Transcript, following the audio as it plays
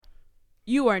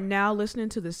You are now listening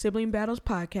to the Sibling Battles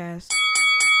podcast.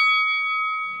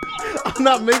 I'm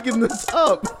not making this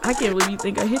up. I can't believe you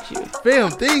think I hit you. Fam,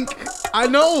 think. I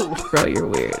know. Bro, you're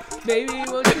weird. Baby,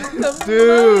 won't you come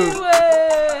Dude. my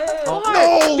way? Oh,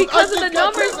 Why? no. Because of the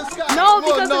numbers. No,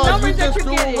 because the numbers that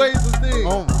you're getting. Away the thing.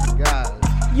 Oh my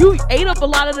God. You ate up a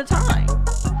lot of the time.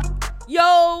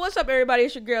 Yo, what's up, everybody?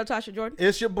 It's your girl, Tasha Jordan.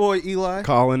 It's your boy, Eli.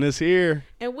 Colin is here.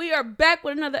 And we are back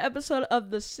with another episode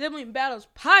of the Sibling Battles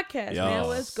podcast, man.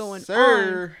 What's going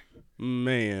Sir.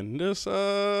 Man, this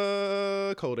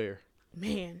cold air.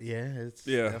 Man. Yeah, it's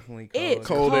Yeah. definitely cold. It's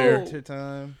Cold air. Winter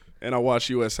time. And I watched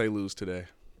USA lose today.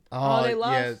 Oh, they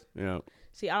lost? Yeah. Yeah.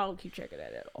 See, I don't keep track of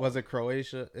that at all. Was it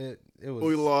Croatia? It was.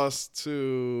 We lost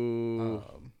to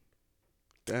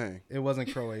dang. It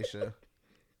wasn't Croatia.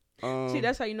 See,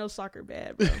 that's how you know soccer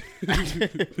bad, bro.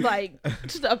 Like,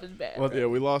 stuff is bad. Well, Yeah,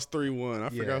 we lost 3-1. I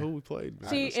Yeah. forgot who we played. Man.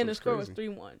 See, This and the was score was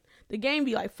crazy. 3-1. The game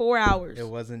be like 4 hours. It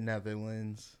wasn't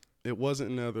Netherlands. It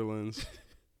wasn't Netherlands.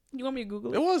 You want me to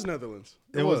Google It it? was Netherlands.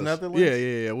 It was Netherlands?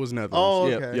 Yeah, it was Netherlands. Oh,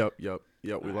 Yep, okay.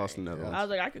 Yep. We lost to Netherlands. I was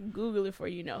like, I could Google it for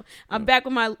you. I'm back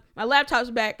with my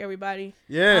laptop's back, everybody.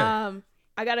 Yeah.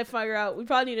 I gotta figure out. We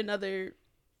probably need another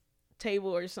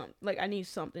table or something. Like, I need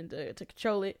something to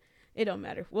control it. It don't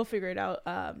matter. We'll figure it out.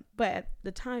 But at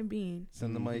the time being,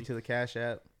 Send the money to the Cash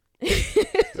App.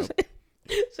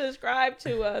 subscribe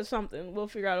to something. We'll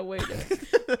figure out a way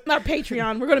to. Not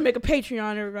Patreon. We're gonna make a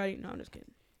Patreon, everybody. No, I'm just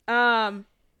kidding.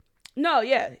 No,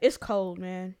 yeah, it's cold,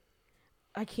 man.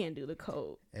 I can't do the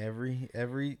cold. Every.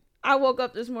 I woke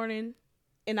up this morning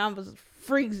and I was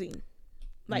freezing.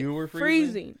 Like, You were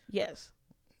freezing? Yes.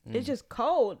 It's just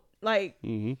cold. Like,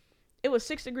 Mm-hmm. it was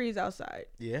 6 degrees outside.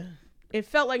 Yeah. It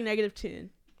felt like -10.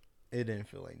 It didn't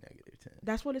feel like -10.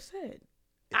 That's what it said.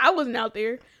 I wasn't out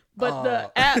there, but Oh.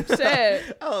 the app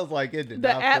said, I was like, it did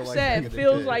the not app feel like said -10.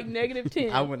 feels like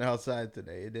 -10. I went outside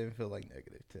today. It didn't feel like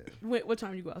 -10. What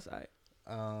time did you go outside?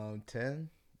 10,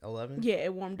 11. Yeah,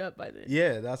 it warmed up by then.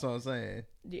 Yeah, that's what I'm saying.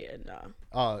 Yeah,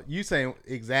 nah. You saying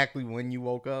exactly when you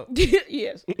woke up?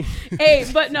 Yes. Hey,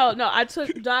 but no, I took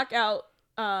Doc out.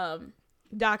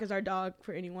 Doc is our dog,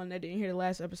 for anyone that didn't hear the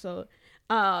last episode.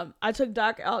 I took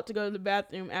Doc out to go to the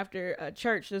bathroom after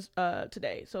church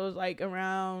today. So it was like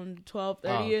around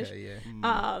 12:30ish. Okay,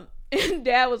 yeah. And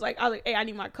Dad was like, hey, I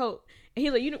need my coat. And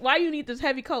he's like, why you need this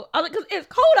heavy coat? I was like, 'cause it's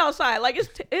cold outside. Like,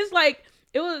 it's like,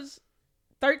 it was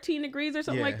 13 degrees or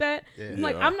something like that. Yeah. I'm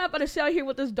like, Yeah. I'm not about to sit out here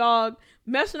with this dog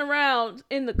messing around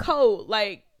in the cold.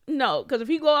 Like, no, because if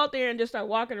he go out there and just start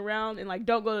walking around and like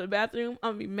don't go to the bathroom,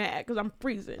 I'm gonna be mad because I'm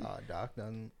freezing. Doc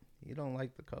doesn't. You don't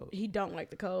like the cold. He don't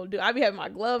like the cold, dude. I be having my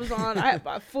gloves on. I have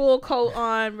my full coat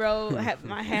on, bro. I have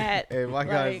my hat. Hey, my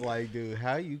guy's like, dude,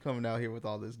 how you coming out here with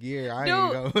all this gear? I Dude,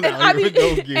 ain't going and out here with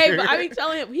no gear. hey, but I be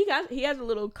telling him he has a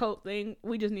little coat thing.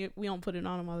 We don't put it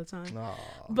on him all the time. Aw.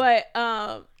 But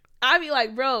I be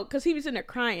like, bro, because he be sitting there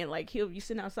crying. Like, he'll be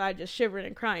sitting outside just shivering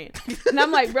and crying. And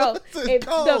I'm like, bro, if the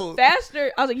cold.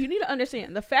 faster, I was like, you need to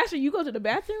understand, the faster you go to the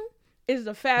bathroom is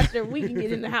the faster we can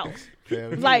get in the house.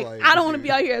 Yeah, Like, I don't want to dude,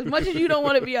 be out here as much as you don't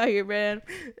want to be out here, man.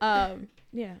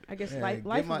 Yeah, I guess Yeah,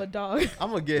 life get of a dog.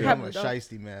 I'm gonna get Have him a a dog.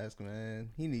 shiesty mask,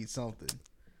 man. He needs something.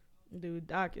 Dude,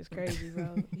 Doc is crazy,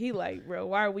 bro. He like, bro,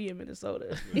 why are we in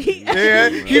Minnesota? Yeah,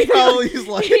 he probably is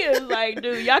like, He is like,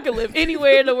 dude, y'all can live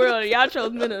anywhere in the world. And y'all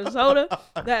chose Minnesota.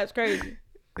 That's crazy.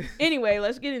 Anyway,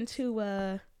 let's get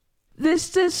into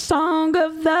this is Song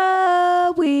of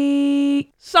the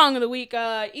Week. Song of the Week.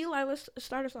 Eli, let's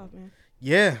start us off, man.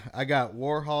 yeah, I got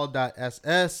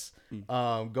Warhol.ss.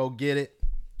 Go get it.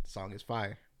 Song is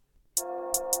fire.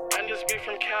 And this beat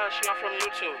from Cash, not from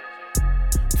YouTube.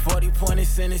 40 pointed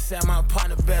sentence at my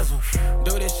partner bezel.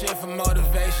 Do this shit for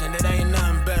motivation, that ain't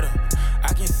nothing better.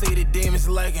 I can see the demons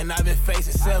lurking, I've been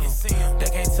facing several. They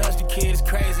can't touch the kid, it's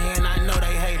crazy, and I know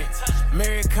they hate it.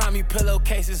 Mary call me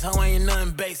pillowcases, hoe ain't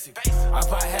nothing basic. I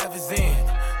probably half his in,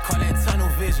 call that tunnel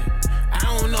vision. I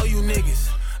don't know you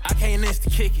niggas, I can't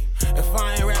insta kick it. If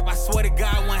I ain't rap, I swear to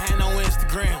God, one hand on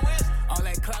Instagram. All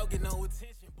that clout get no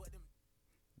attention, but them.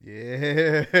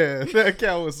 Yeah, that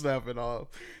cat was snapping off.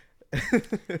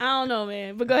 I don't know,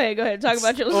 man. But go ahead. Talk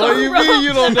about your song, What do you bro. mean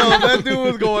you don't know? That dude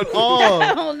was going I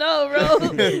off. don't know, bro.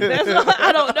 That's all,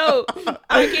 I don't know.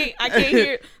 I can't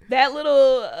hear that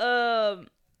little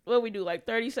what we do, like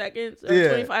 30 seconds or Yeah.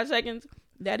 25 seconds.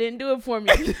 That didn't do it for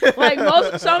me. Like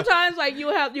sometimes like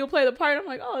you'll play the part, I'm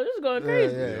like, oh, this is going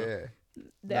crazy. Yeah.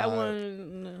 That Nah.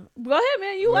 one, no. Go ahead,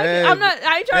 man. You like it? Man,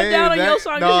 I ain't trying to down on your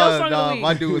song. It's your song of the week.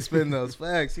 My dude was spitting those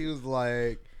facts. He was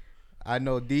like, I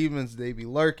know demons, they be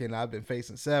lurking. I've been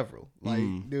facing several. Like,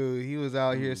 dude, he was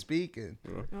out here speaking,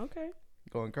 Okay,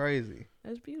 going crazy.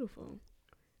 that's beautiful.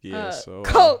 Yeah. So.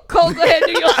 Cole, go ahead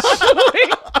and do your song of the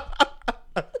week.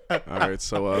 All right.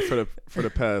 So for the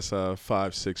past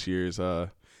 5-6 years,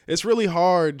 it's really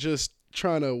hard just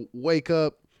trying to wake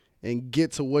up and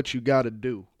get to what you got to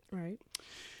do. Right.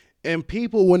 And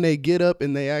people, when they get up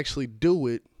and they actually do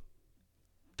it,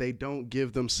 they don't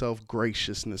give themselves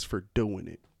graciousness for doing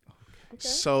it. Okay.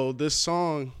 So this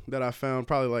song that I found,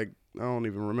 probably like, I don't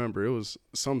even remember, it was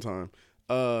sometime,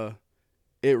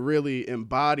 it really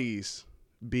embodies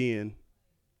being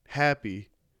happy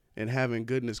and having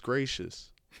goodness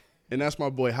gracious. And that's my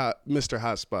boy, Mr.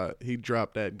 Hotspot. He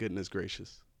dropped that goodness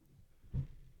gracious.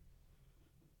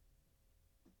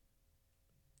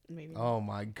 Maybe. Oh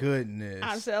my goodness.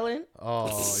 I'm selling. Oh,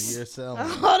 you're selling.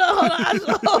 Hold on. You're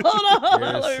Let me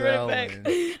run it selling.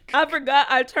 back. I forgot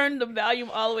I turned the volume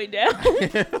all the way down.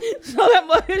 So that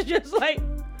mug is just like.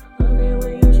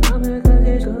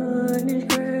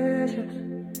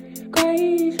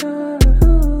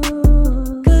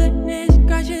 Goodness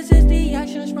gracious is the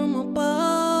actions from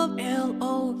above.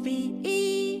 LOVE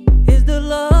is the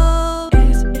love.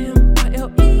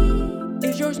 SMILE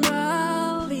is your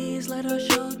smile. Please let us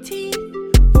show teeth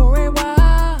for a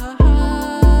while.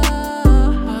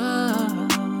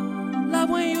 Love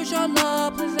when you show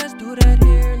love. Please let's do that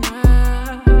here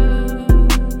now.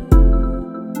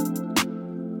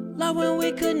 Love when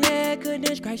we connect.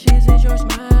 Goodness gracious is your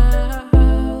smile.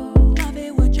 Love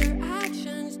it what your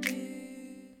actions do.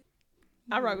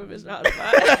 I rock with Mr.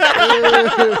 Hotspot.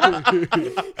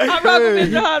 I rock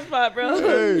with Mr. Hotspot, bro.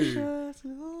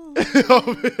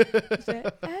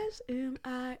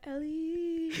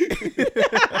 S-M-I-L-E.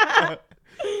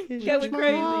 That was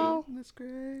crazy.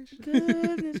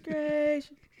 Goodness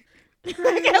gracious.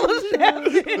 That was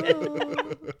nasty.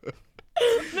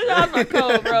 Mr. Hotspot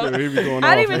cold, bro. Dude, he be going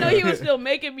I didn't off, even know man. he was still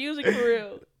making music for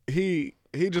real. He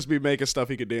just be making stuff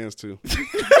he could dance to. But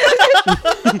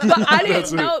I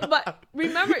didn't know. But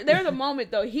remember, there was a moment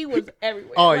though he was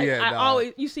everywhere. Oh, Like, yeah, I nah.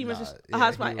 always you see Mr. Nah,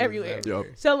 Hotspot he was everywhere. Yup.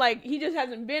 So like he just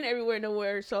hasn't been everywhere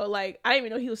nowhere. So like I didn't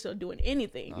even know he was still doing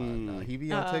anything. No, he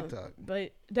be on TikTok.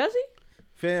 But does he?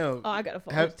 Fam. Oh, I gotta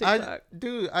follow his TikTok.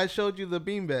 Dude, I showed you the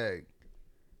beanbag.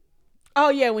 Oh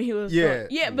yeah, when he was Yeah.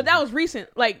 but that was recent.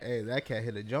 Like Hey, that cat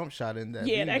hit a jump shot in that.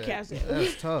 Yeah, that beanbag. cat's-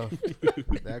 That's tough.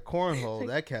 That cornhole,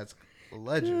 that cat's a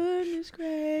legend. goodness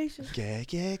gracious.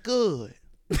 Yeah, good.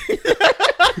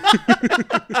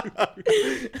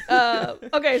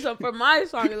 Okay, so for my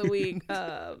song of the week,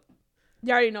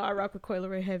 you already know I rock with Coi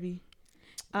Leray heavy.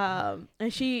 And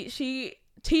she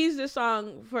teased this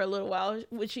song for a little while,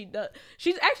 which she does.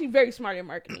 She's actually very smart in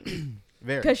marketing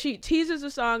Very. because she teases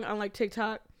the song on like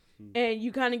TikTok, and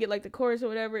you kind of get like the chorus or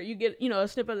whatever. You get a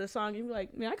snippet of the song, and you're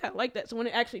like, man, I kind of like that. So when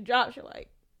it actually drops, you're like,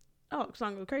 oh, the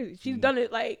song goes crazy. She's done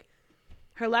it like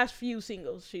her last few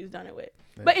singles. She's done it with.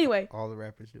 But anyway, All the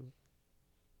rappers do.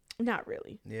 not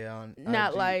really. Yeah, on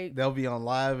Not IG, like- they'll be on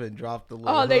live and drop the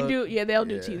little Oh, they hook. do. Yeah, they'll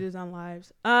do Yeah. teasers on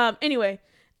lives. Anyway,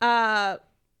 but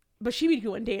she be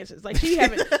doing dances. Like she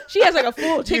has like a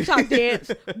full TikTok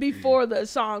dance before the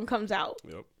song comes out.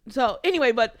 Yep. So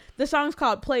anyway, but the song's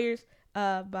called Players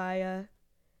by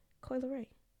Coi Leray.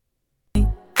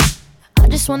 I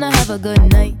just wanna have a good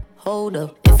night. Hold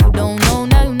up. If you don't know,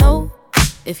 now you know.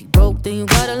 If you broke, then you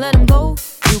gotta let him go.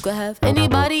 You could have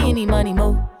anybody, any money,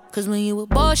 mo. Cause when you a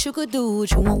boss, you could do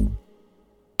what you want.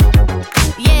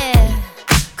 Yeah,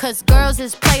 cause girls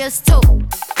is players too.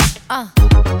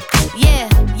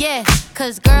 Yeah,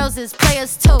 cause girls is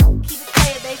players too. Keep it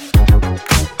playing, baby.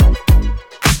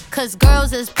 Cause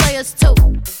girls is players too.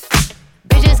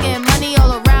 Bitches getting money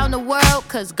all around the world,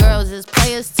 cause girls is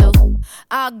players too.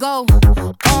 I go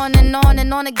on and on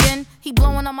and on again. He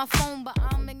blowing on my phone, but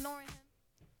I'm ignoring him.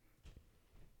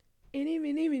 Any,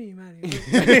 money.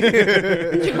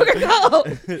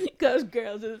 Cause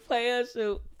girls is players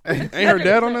too. Ain't her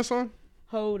dad on that song?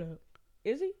 Hold up.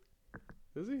 Is he?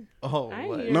 Is he? Oh, I ain't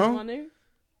what? hear No? him on there.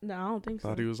 No, I don't think so.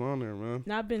 Thought he was on there, man.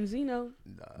 Not Benzino.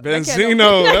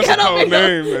 Benzino, that's a code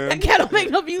name, That man. cat don't make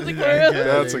no music for real.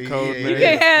 That's a code You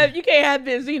name. can't have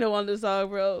Benzino on the song,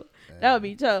 bro. That would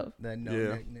be tough. That no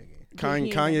Yeah. neck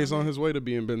nigga. Kanye's on his way to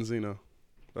being Benzino.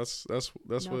 That's No,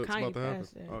 what's Kanye about to happen.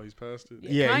 passed that. Oh, he's past it.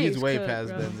 Yeah, Yeah, he's Kanye's way cooked, past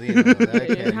bro. Benzino. That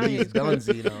Yeah, cat, he's Kanye's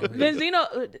Dunzino.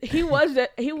 Benzino,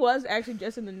 he was actually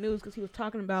just in the news because he was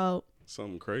talking about.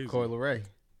 Something crazy. Coi Leray.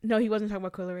 No, he wasn't talking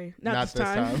about Coi Leray. Not this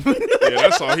time. Yeah,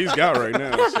 that's all he's got right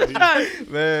now. So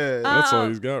Man, that's all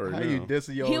he's got right how now. you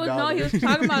dissing your He old was dog? he was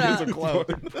talking about He's a clown.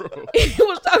 he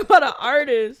was talking about an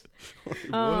artist.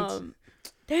 What?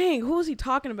 Dang, who was he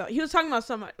talking about? He was talking about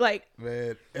somebody like.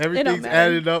 Man, everything's matter.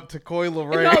 added up to Coi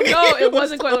Leray. No, it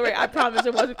wasn't Coi Leray. I promise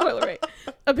it wasn't Coi Leray.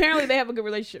 Apparently, they have a good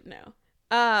relationship now.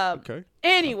 Okay.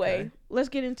 Anyway, let's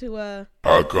get into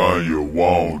How come you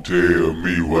won't tell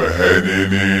me what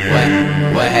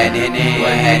happening? What happening?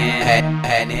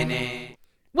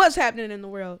 what's happening in the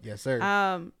world. Yes,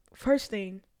 sir. First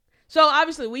thing. So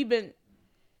obviously we've been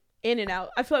in and out.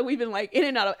 I feel like we've been like in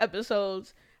and out of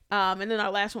episodes. And then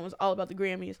our last one was all about the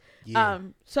Grammys. Yeah.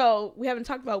 So we haven't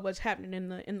talked about what's happening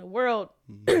in the world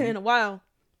in a while.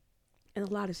 And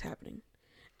a lot is happening.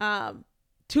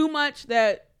 Too much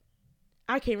that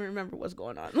I can't even remember what's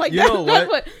going on. Like, You know that's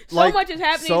what? so Like, much is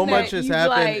happening. So that much has you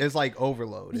happened. like- It's like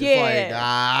overload. It's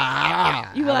Yeah.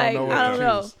 like, You like, what I to don't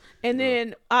know. choose. And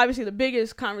then obviously the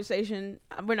biggest conversation,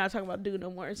 we're not talking about dude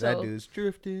no more. So That dude's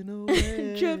drifting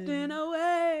away. drifting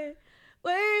away,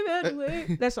 waving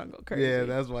away. That song go crazy. Yeah,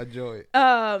 that's my joy.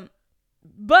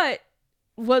 But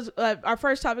was our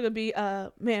first topic would be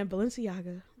man,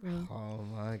 Balenciaga, bro. Oh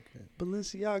my god.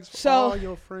 Balenciagas for So- all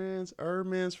your friends,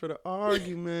 Hermes for the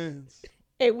arguments.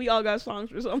 Hey, we all got songs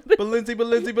for something. Balenci.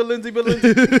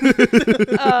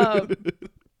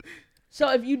 So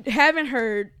if you haven't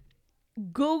heard,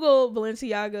 Google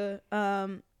Balenciaga.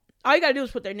 All you gotta do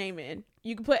is put their name in.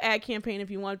 You can put ad campaign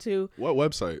if you want to. What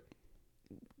website?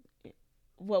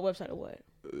 What website or what?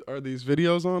 Are these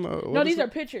videos on? No, these are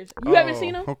pictures. You haven't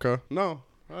seen them? Okay. No,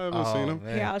 I haven't seen them.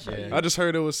 Man, Yeah, I'll show you. I just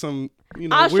heard it was some,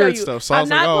 I'll show weird you. stuff. So I was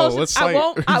like, what site I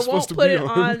won't. are you I supposed won't to put be it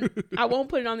on. I won't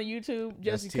put it on the YouTube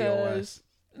just That's because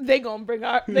TOS. they gonna bring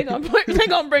our they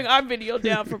gonna bring our video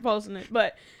down for posting it.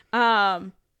 But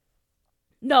no,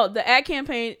 the ad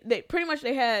campaign. They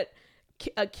had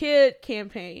a kid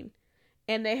campaign,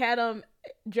 and they had them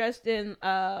dressed in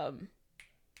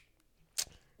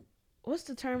what's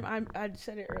the term? I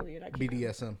said it earlier. And I can't remember.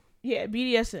 BDSM. Yeah,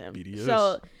 BDSM. BDS.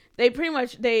 So they pretty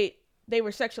much they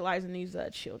were sexualizing these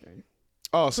children.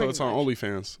 Oh, so Pretty it's on much.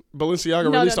 OnlyFans.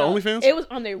 Balenciaga released on OnlyFans? It was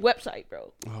on their website,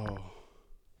 bro. Oh.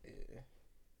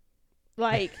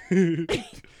 Like, and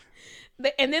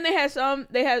then they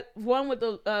had one with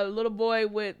a little boy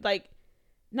with like,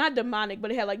 not demonic,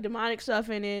 but it had like demonic stuff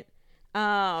in it. They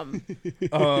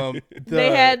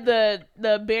had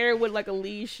the bear with like a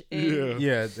leash and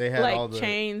Yeah, they had like all the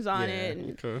chains on yeah. it.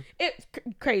 And Okay. it's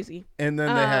crazy. And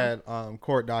then they had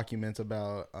court documents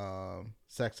about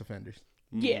sex offenders.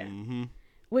 Yeah, Mm-hmm.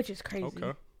 which is crazy.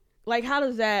 Okay. Like, how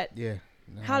does that Yeah.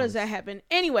 how does that happen?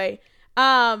 Anyway,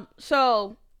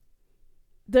 so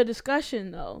the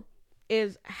discussion though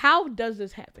is, how does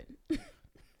this happen?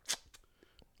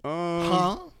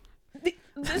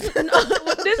 This is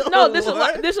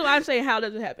what I'm saying. How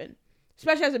does it happen?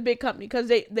 Especially as a big company, because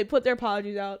they put their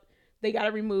apologies out. They got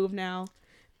to remove now.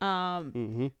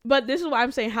 But this is why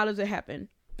I'm saying, how does it happen?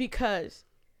 Because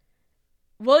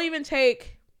we'll even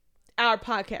take our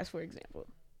podcast, for example.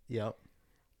 Yep.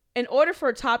 In order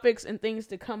for topics and things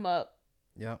to come up,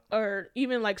 Yep. or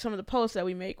even like some of the posts that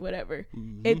we make, whatever,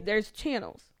 there's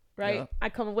channels, right? Yeah. I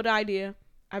come up with an idea.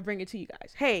 I bring it to you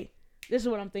guys. Hey, this is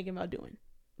what I'm thinking about doing,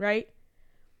 right?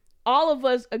 All of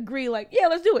us agree, like, yeah,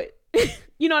 let's do it.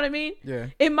 You know what I mean? Yeah.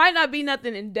 It might not be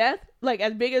nothing in depth, like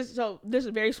as big as, so this is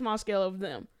a very small scale of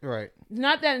them. Right.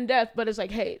 Not that in depth, but it's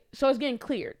like, hey, so it's getting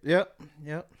cleared. Yep.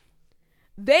 Yep.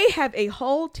 They have a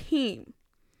whole team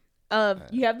of,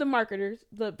 you have the marketers,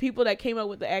 the people that came up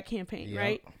with the ad campaign, Yep.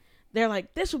 right? They're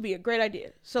like, this would be a great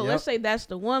idea. So Yep. let's say that's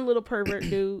the one little pervert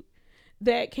dude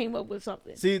that came up with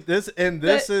something. See, this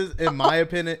is, in my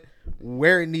opinion,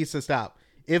 where it needs to stop.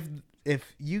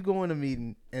 If you go in a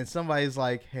meeting and somebody's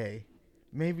like, hey,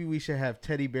 maybe we should have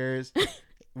teddy bears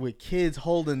with kids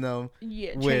holding them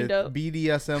Yeah, with chained up.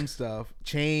 BDSM stuff,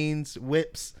 chains,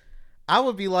 whips, I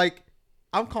would be like,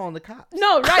 I'm calling the cops.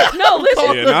 No, right? No,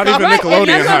 listen. Yeah, not even Right, and Nickelodeon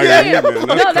that's what I'm hired saying. you, man.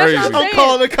 No, That's that's what I'm crazy. saying. I'm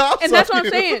calling the cops. And that's on what I'm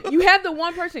you. saying. You have the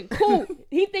one person. Cool.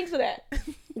 He thinks of that.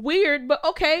 Weird, but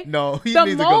okay. No, he The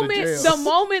needs to go to moment, jail. the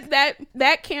moment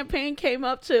that campaign came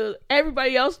up to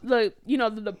everybody else, the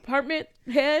department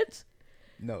heads,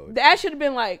 No, that should have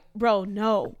been like, bro,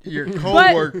 no. your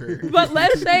coworker. But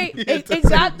let's say You had it to say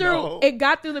got through. no. It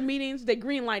got through the meetings. They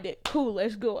greenlined it. Cool,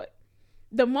 let's go it.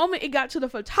 The moment it got to the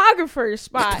photographer's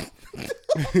spot,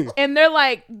 and they're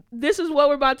like, "This is what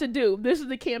we're about to do. This is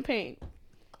the campaign."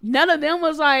 None of them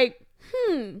was like,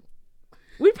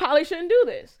 we probably shouldn't do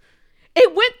this.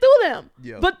 It went through them,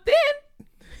 Yeah. but then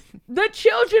the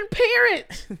children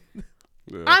parents.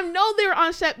 Yeah. I know they're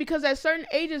on set because at certain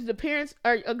ages, the parents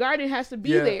or a guardian has to be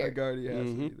yeah, there. a guardian has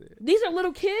to be there. These are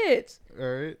little kids. All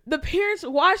right. The parents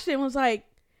watched it and was like,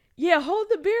 yeah, hold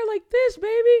the beer like this,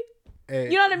 baby.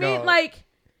 Hey, You know what I mean? no, Like,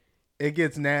 it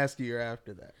gets nastier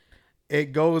after that.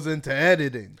 It goes into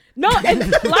editing. no, and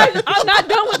like, I'm not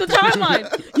done with the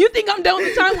timeline. You think I'm done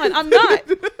with the timeline. I'm not.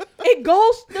 It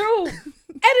goes through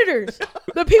editors,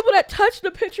 the people that touch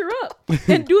the picture up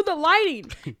and do the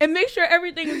lighting and make sure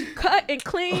everything is cut and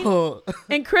clean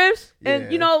and crisp and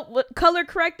color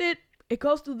corrected. It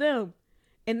goes through them,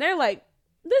 and they're like,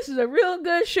 "This is a real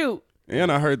good shoot." And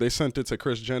I heard they sent it to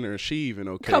Kris Jenner, and she even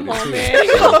okayed Come it on, too.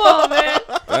 man. Come on, man.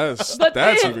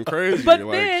 That's even crazy. But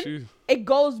like, then it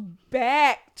goes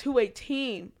back to a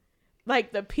team,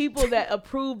 like the people that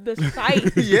approved the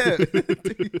site. Yeah,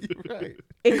 you're right.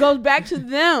 It goes back to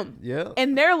them. Yeah,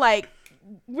 and they're like,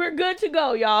 "We're good to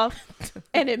go, y'all,"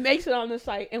 and it makes it on the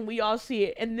site, and we all see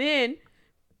it. And then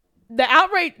the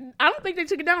outrage, I don't think they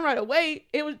took it down right away.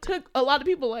 Took a lot of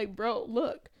people like, "Bro,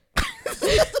 look."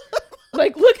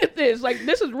 Like, look at this. Like,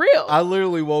 this is real. I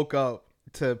literally woke up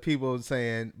to people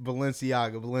saying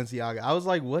Balenciaga. I was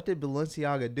like, what did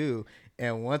Balenciaga do?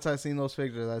 And once I seen those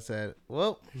pictures, I said,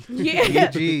 well,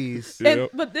 yeah. GGs.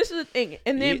 But this is the thing.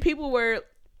 And then people were,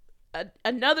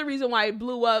 another reason why it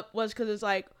blew up was because it's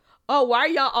like, oh, why are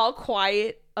y'all all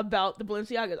quiet about the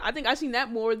Balenciagas? I think I seen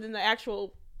that more than the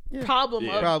actual problem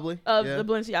of the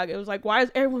Balenciaga. It was like, why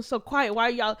is everyone so quiet? Why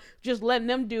are y'all just letting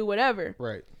them do whatever?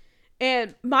 Right.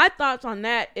 And my thoughts on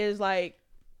that is like,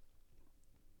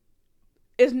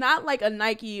 it's not like a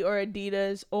Nike or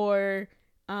Adidas or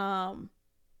I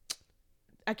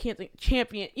can't think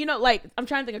Champion. Like I'm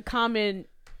trying to think of common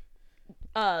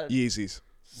Yeezys.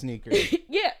 Sneakers.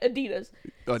 Yeah, Adidas.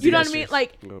 You know what I mean?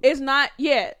 Like it's not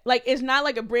it's not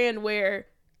like a brand where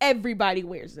everybody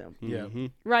wears them. Yeah.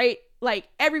 Right? Like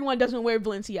everyone doesn't wear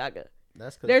Balenciaga.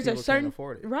 That's because there's people a certain can't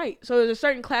afford it. Right. So there's a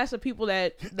certain class of people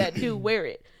that do wear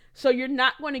it. So you're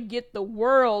not going to get the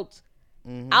world's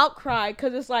outcry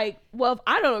because it's like, well, if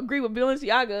I don't agree with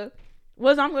Balenciaga,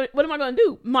 what am I going to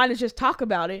do? Mine is just talk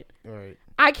about it. Right.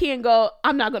 I can't go,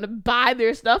 I'm not going to buy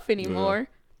their stuff anymore. Yeah.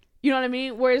 You know what I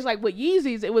mean? Whereas like with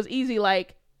Yeezys, it was easy.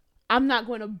 Like, I'm not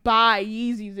going to buy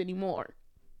Yeezys anymore.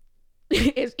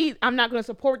 It's easy. I'm not going to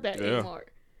support that anymore.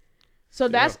 So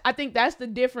I think that's the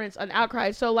difference on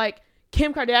outcry. So like,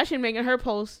 Kim Kardashian making her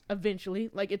post eventually,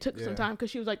 like it took some time because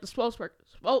she was like the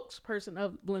spokesperson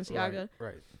of Balenciaga.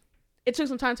 Right. It took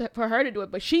some time for her to do it,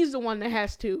 but she's the one that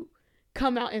has to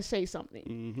come out and say something.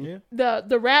 Mm-hmm. Yeah.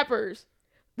 The rappers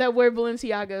that wear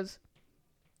Balenciagas,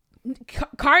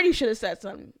 Cardi should have said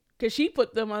something because she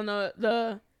put them on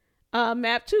the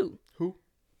map too. Who?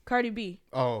 Cardi B.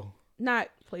 Oh. Not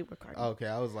Playboy Cardi. Okay,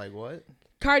 I was like, what?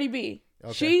 Cardi B.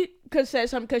 Okay. She could say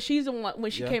something because she's the one when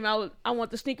she came out with, I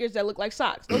want the sneakers that look like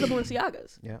socks. Those are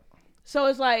Balenciagas. Yeah. So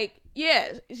it's like,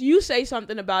 you say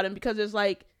something about him because it's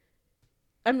like,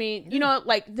 I mean,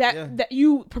 like that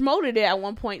you promoted it at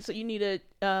one point, so you need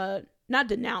to not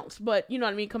denounce, but you know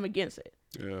what I mean, come against it.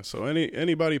 Yeah. So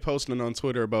anybody posting on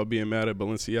Twitter about being mad at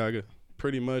Balenciaga,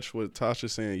 pretty much what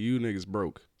Tasha's saying, you niggas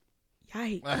broke.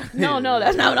 Yikes. No,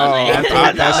 that's not what I'm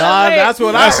saying. That's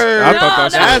what I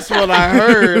heard. That's what I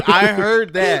heard. I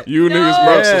heard that. You niggas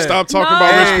broke, so stop talking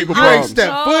about rich people you problems. Ain't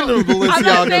step foot in the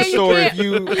Balenciaga store if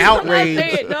you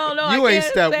outraged. You ain't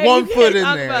step one foot in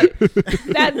there.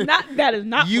 That is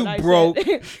not you what I broke.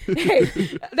 said.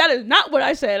 Hey, that is not what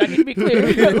I said. I need to be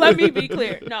clear. Let me be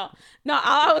clear. No,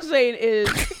 all I was saying is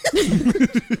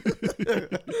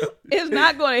it's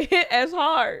not going to hit as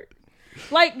hard.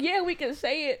 Like, yeah, we can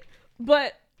say it,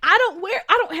 but I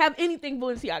don't have anything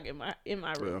Balenciaga in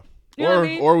my room. Yeah. You know what I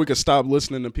mean? Or we could stop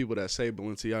listening to people that say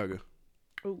Balenciaga.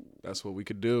 Ooh. That's what we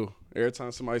could do. Every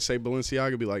time somebody say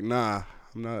Balenciaga, be like, nah,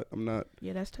 I'm not.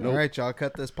 Yeah, that's tough. All right, y'all,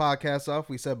 cut this podcast off.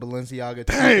 We said Balenciaga.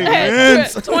 Dang, man.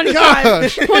 20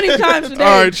 times. 20 times today.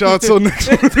 All right, y'all, till next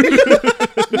week.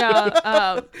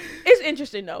 No, it's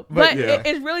interesting though. But yeah.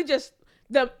 It's really just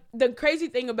the crazy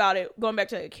thing about it, going back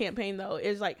to the campaign though,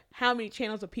 is like how many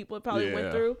channels of people it probably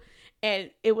went through, and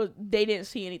they didn't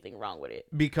see anything wrong with it.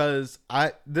 Because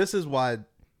this is why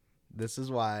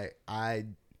I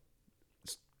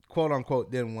quote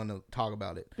unquote didn't want to talk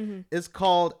about it. Mm-hmm. It's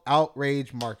called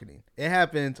outrage marketing. It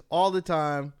happens all the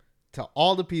time to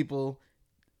all the people,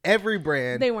 every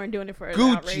brand. They weren't doing it for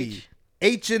Gucci, outrage.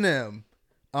 H&M,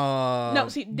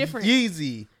 different.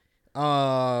 Yeezy.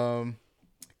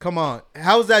 Come on,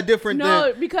 how's that different?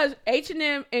 No, because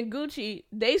H&M and Gucci,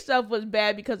 they stuff was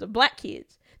bad because of black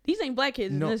kids. These ain't black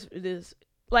kids. No. This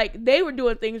like they were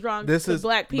doing things wrong to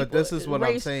black people. But this is what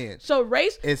I'm saying. So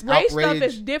race stuff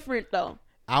is different though.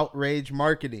 Outrage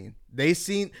marketing.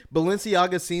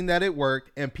 Balenciaga seen that it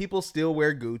worked, and people still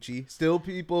wear Gucci. Still,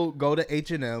 people go to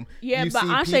H&M. Yeah, but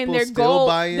I'm saying their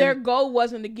goal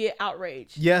wasn't to get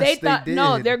outraged. Yes, they did.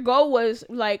 No, their goal was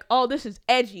like, oh, this is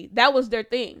edgy. That was their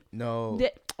thing. No.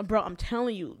 Bro, I'm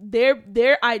telling you,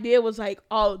 their idea was like,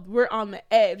 oh, we're on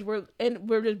the edge. We're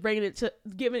just bringing it to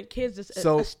giving kids this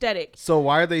aesthetic. So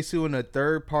why are they suing a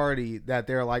third party that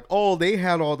they're like, oh, they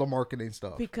had all the marketing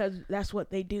stuff? Because that's what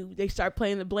they do. They start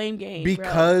playing the blame game.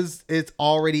 Because it's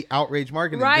already outrage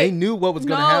marketing. Right. They knew what was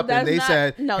going to happen. They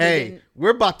said, hey,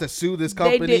 we're about to sue this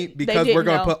company because we're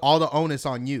going to put all the onus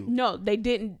on you. No, they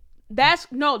didn't. That's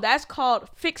called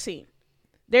fixing.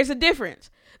 There's a difference.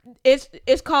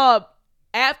 It's called,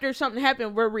 after something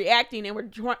happened, we're reacting and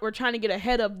we're trying to get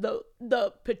ahead of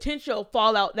the potential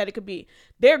fallout that it could be.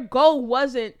 Their goal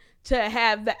wasn't to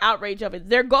have the outrage of it.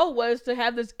 Their goal was to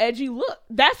have this edgy look.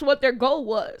 That's what their goal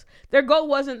was. Their goal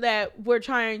wasn't that we're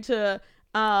trying to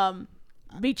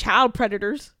be child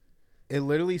predators. It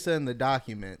literally said in the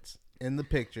documents, in the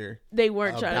picture, they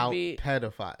weren't trying to be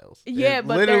pedophiles. Yeah, it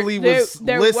but literally was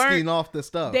listing off the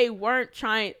stuff. They weren't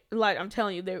trying. Like, I'm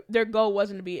telling you, their goal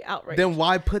wasn't to be outraged. Then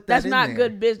why put that? That's in not there?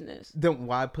 Good business. Then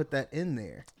why put that in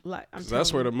there? Like,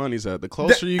 that's where the money's at. The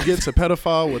closer you get to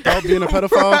pedophile without being a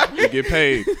pedophile, you get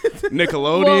paid.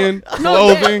 Nickelodeon,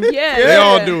 clothing, they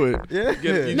all do it. Yeah.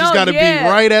 You just got to be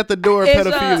right at the door of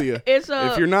pedophilia.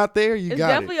 If you're not there, you got it.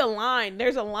 It's definitely a line.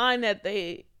 There's a line that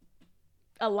a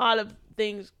lot of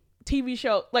things. TV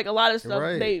show, like a lot of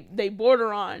stuff, they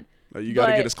border on. You got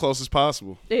to get as close as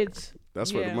possible.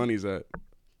 That's where the money's at.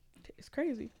 It's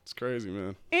crazy. It's crazy,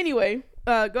 man. Anyway,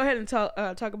 go ahead and talk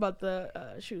about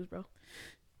the shoes, bro.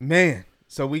 Man,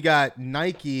 so we got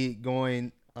Nike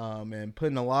going and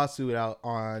putting a lawsuit out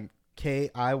on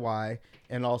KIY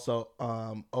and also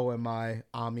OMI.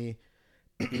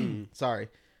 Sorry,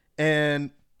 and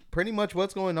pretty much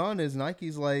what's going on is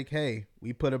Nike's like, hey,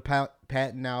 we put a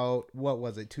patent out, what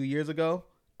was it, 2 years ago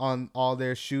on all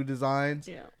their shoe designs.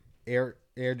 Yeah. Air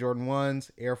Jordan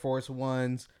 1s, Air Force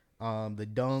 1s, the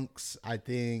Dunks, I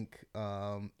think,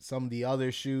 some of the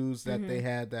other shoes that they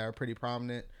had that are pretty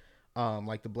prominent,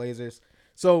 like the Blazers.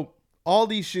 So all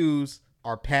these shoes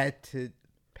are patented.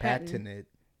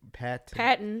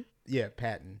 Yeah,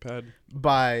 patent.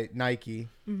 By Nike.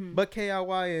 But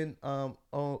KIY and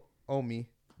OMI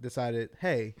decided,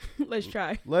 hey, let's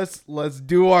try. Let's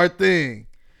do our thing.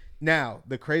 Now,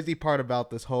 the crazy part about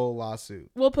this whole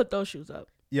lawsuit. We'll put those shoes up.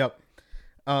 Yep.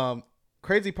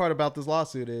 Crazy part about this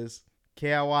lawsuit is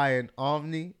KIY and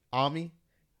Omni,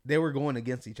 they were going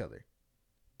against each other.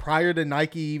 Prior to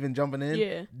Nike even jumping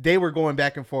in, they were going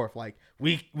back and forth. Like,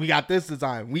 we got this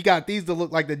design. We got these to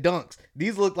look like the Dunks.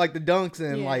 These look like the Dunks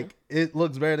and like it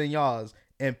looks better than y'all's.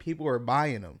 And people were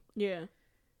buying them. Yeah.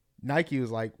 Nike was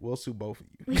like, we'll sue both of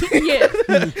you. Yeah.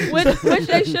 Which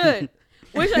they should.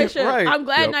 Right. I'm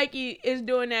glad Nike is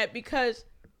doing that because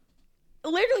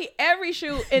literally every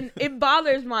shoe, and it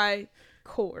bothers my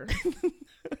core.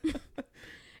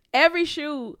 Every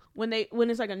shoe, when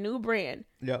it's like a new brand,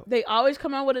 they always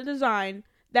come out with a design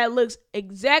that looks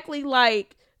exactly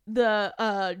like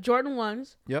the Jordan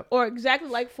 1s or exactly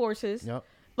like Forces.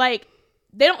 Like,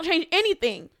 they don't change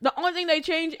anything. The only thing they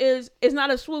change is it's not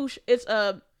a swoosh, it's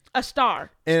a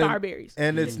star. Starberries.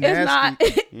 And it's nasty.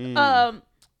 It's not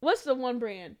what's the one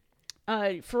brand?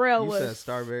 Pharrell was. You said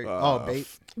Starberry.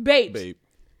 Babes.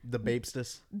 The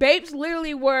Babestas. Babes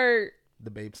literally were the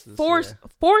Babestas.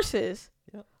 Forces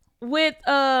with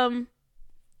the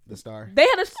star. They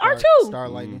had a star too. Star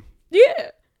Lightning.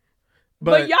 Yeah.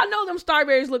 But y'all know them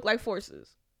Starberries look like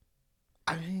Forces.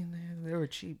 I mean, they were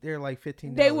cheap. They're like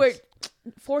 $15. They were.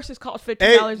 Forces cost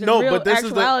 $15 in real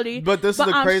actuality. But this is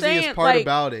the craziest part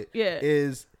about it. Yeah.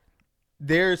 Is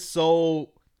they're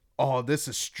so, this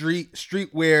is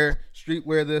streetwear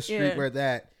this,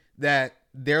 streetwear that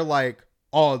they're like,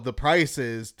 the price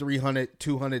is $300,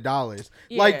 $200.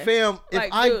 Yeah. Like, fam,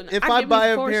 if I buy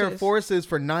a pair of Forces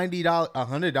for $90,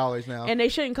 $100 now, and they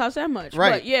shouldn't cost that much,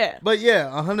 right? But yeah,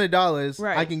 $100,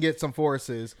 right. I can get some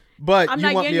Forces. But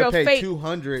you want me to pay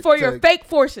 $200 for your fake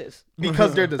Forces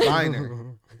because they're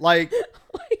designer. like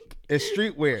it's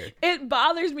streetwear. It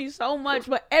bothers me so much,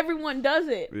 but everyone does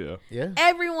it. Yeah.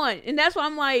 Everyone, and that's why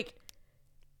I'm like,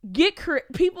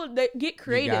 people that get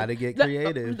creative. You gotta get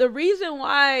creative. The reason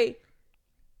why,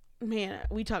 man,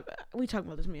 we talk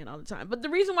about this man all the time, but the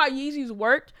reason why Yeezys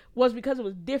worked was because it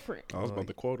was different. I was about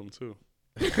to quote him too.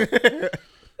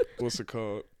 What's it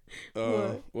called?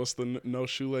 What's the no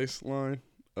shoelace line?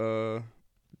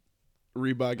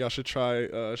 Reebok, y'all should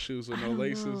try shoes with no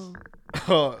laces.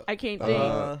 I can't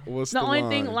think. What's the only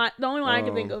line? the only line I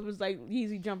can think of is like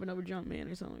Yeezy jumping over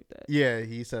Jumpman or something like that. Yeah,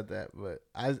 he said that, but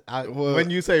Well, when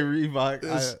you say Reebok,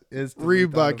 it's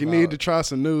Reebok, you need to try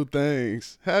some new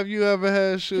things. Have you ever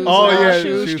had shoes? Oh without yeah,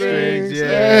 shoestrings? Yeah,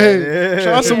 Hey, yeah.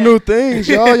 try some new things,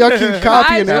 y'all. Y'all keep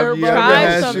copying some- Have you everybody. ever Try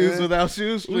had some- shoes without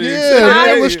shoestrings? Yeah, Try-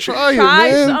 man, let's try it, Try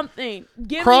man. something.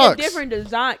 Give Crocs. me a different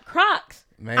design. Crocs.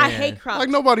 Man. I hate Crocs. Like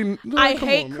nobody. I come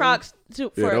hate on, man. Crocs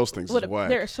too. Yeah, For those things is what- whack.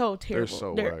 They're so terrible.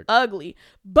 so They're whack. ugly,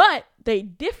 but they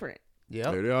different.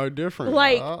 Yep. They are different.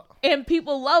 Like, and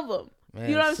people love them. Man,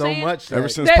 you know what I'm so saying? much Ever that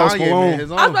since Kanye Post made Malone.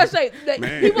 his I was own. about to say that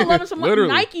Man. people love them so much.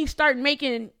 Literally. Nike started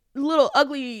making little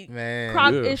ugly Man.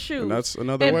 Croc Yeah, shoes, and that's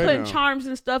another and way putting now. charms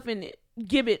and stuff in it,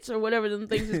 gibbets or whatever them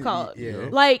things is called. Yeah.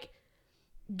 Like,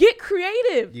 get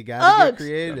creative. You gotta Uggs. get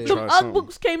creative. Some Try Ugg something.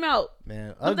 books came out.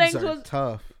 Man, The things Uggs are was-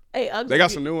 tough. Hey, Uggs. They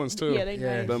got some new ones too. Yeah, they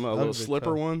Yeah. nice. Them Uggs little are slipper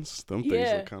tough. ones. Them things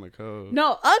Yeah. look kind of cold.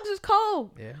 No, Uggs is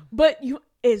cold, Yeah. but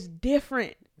it's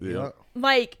different. Yeah.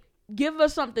 Like, give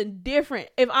us something different.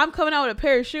 If I'm coming out with a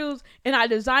pair of shoes and I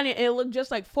design it and it look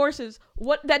just like Forces,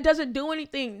 that doesn't do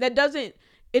anything. It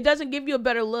doesn't give you a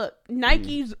better look.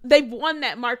 Nike's they've won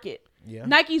that market. Yeah.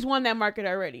 Nike's won that market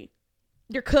already.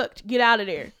 You're cooked. Get out of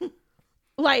there.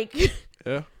 Like,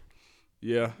 Yeah.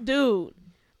 Yeah. dude.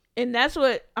 And that's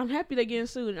what I'm happy they're getting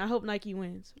sued. And I hope Nike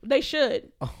wins. They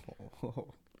should.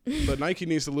 But Nike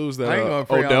needs to lose that I ain't gonna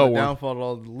pray Odell on the one. downfall of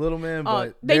all the little men, Oh,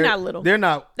 but they they're not little. They're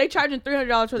not. They charging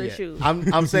 $300 for their Yeah. shoes.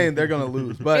 I'm saying they're gonna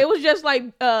lose, but It was just like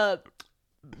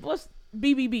what's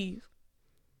BBBs?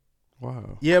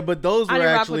 Wow. yeah, but those I were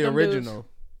didn't rock actually with them dudes. original.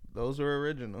 Those were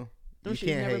original. Those You shit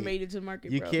can't never hate. made it to the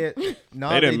market. You bro. can't. No,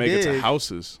 They didn't make it did. to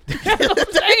houses. That's what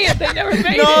I'm saying. They never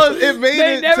made No, it. it made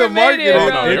They it never to made market. it, Oh, bro.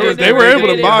 no, They they were never able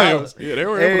made to it, buy bro. them. Yeah, they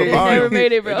were able Hey, to buy They never them.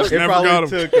 made it, bro. just It never probably got 'em.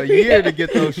 took a year to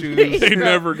get those shoes. They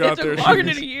never got it their took longer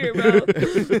shoes. than a year,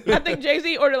 bro. I think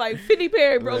Jay-Z ordered like 50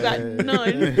 pair, bro. Got Man.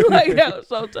 none. Like, that was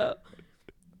so tough.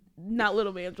 Not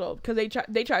little man's fault because they try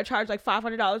to charge like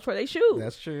 $500 for their shoes.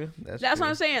 That's true. That's true. what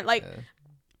I'm saying. Like, Yeah.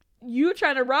 you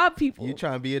trying to rob people. You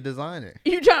trying to be a designer.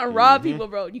 You trying to rob people,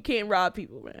 bro. You can't rob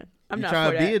people, man. I'm You not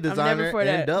trying for to be a that. I'm designer never for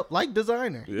end that. up like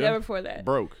designer. Yeah. Never for that.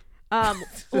 Broke.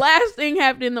 Last thing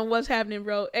happening on what's happening,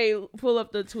 bro. Hey, pull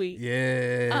up the tweet.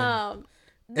 Yeah.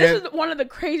 This is one of the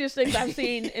craziest things I've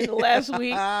seen in the last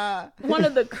week. One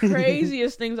of the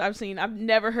craziest things I've seen. I've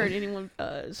never heard anyone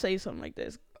say something like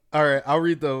this. All right, I'll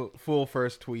read the full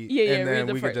first tweet. Yeah, and then read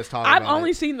the we first. can just talk I've about only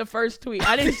it. seen the first tweet.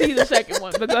 I didn't see the second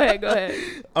one, but go ahead.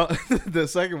 The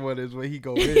second one is when he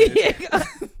go in. Yeah,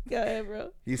 go ahead,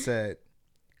 bro. He said,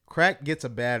 "Crack gets a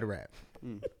bad rap.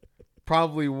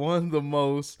 Probably one of the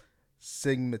most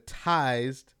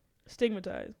stigmatized,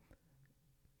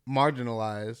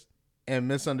 marginalized, and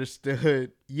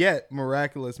misunderstood, yet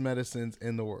miraculous medicines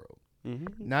in the world.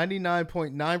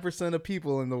 99.9% of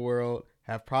people in the world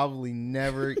have probably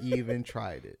never even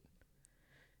tried it."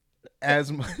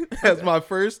 As my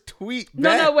first tweet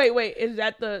back. No, wait. Is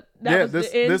that the was this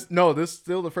the end? this is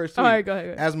still the first tweet. All right, go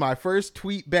ahead. As my first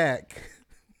tweet back,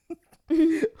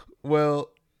 we'll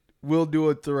do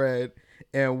a thread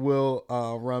and we'll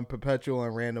run perpetual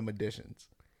and random additions.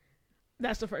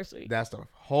 That's the first tweet. That's the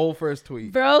whole first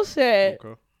tweet. Bro said,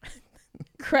 Okay.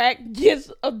 "Crack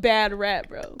gets a bad rap,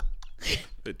 bro."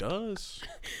 It does.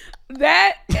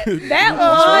 That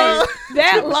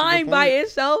line by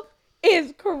itself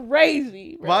is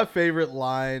crazy, bro. My favorite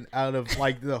line out of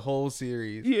like the whole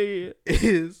series Yeah.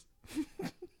 is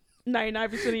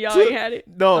 99% of y'all ain't had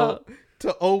it.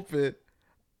 to open.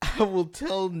 I will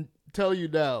tell you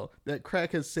now that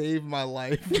crack has saved my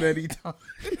life many times.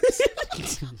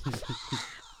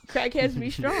 Crackheads be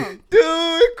strong.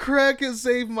 Dude, crack has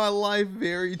saved my life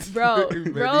very Bro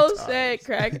many times. said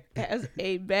crack has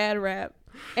a bad rap.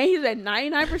 And he said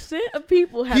 99% of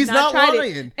people have He's not not tried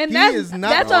lying. it. And He that's is not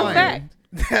that's lying. a fact.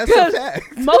 That's a Because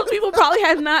fact. most people probably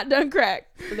have not done crack.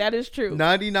 That is true.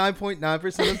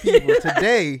 99.9% of people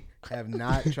today have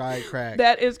not tried crack.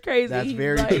 That is crazy. That's He's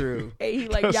very like, true. Hey, he's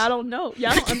like, y'all don't know.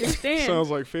 Y'all don't understand. Sounds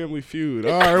like Family Feud.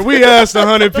 All right, we asked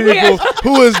 100 people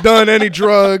who has done any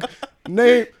drug.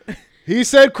 Name. He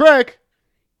said crack.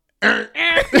 Not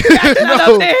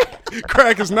up there.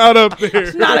 Crack is not up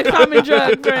there. Not a common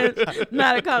drug, friends.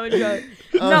 Not a common drug.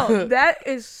 No, that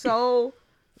is so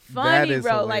funny, that is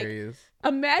bro. hilarious.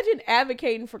 Like, imagine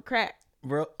advocating for crack.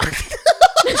 Bro.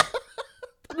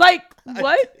 Like,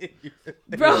 what?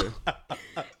 Bro,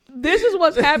 this is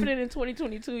what's happening in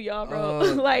 2022, y'all, bro.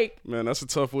 Like, Man, that's a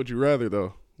tough would you rather,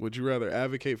 though. Would you rather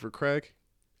advocate for crack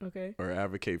okay. or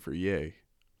advocate for yay?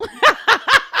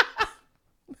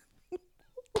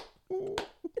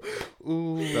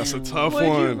 Ooh. That's a tough Would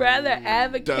one. you rather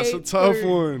advocate? That's a tough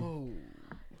for- one.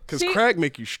 Cause See- crack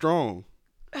make you strong.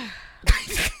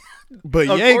 But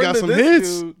Ye According got to some this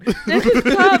hits. dude- This is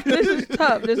tough. This is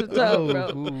tough. This is tough, Oh, bro.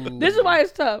 ooh. This is why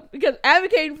it's tough because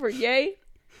advocating for Ye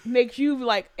makes you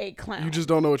like a clown. You just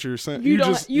don't know what you're saying. You You, don't-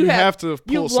 just you you have- have to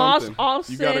pull you've lost something. all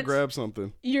You gotta sense. grab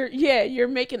something. You're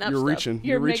making up. You're stuff. reaching.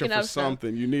 You're reaching making for up stuff.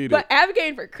 something. You need But it.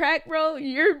 advocating for crack, bro,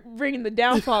 you're bringing the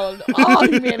downfall of all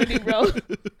humanity, bro.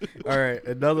 All right,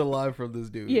 another line from this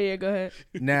dude. Yeah, go ahead.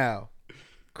 Now,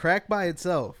 crack by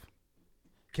itself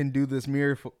can do this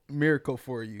miracle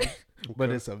for you, but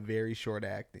it's a very short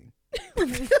acting.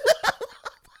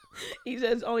 He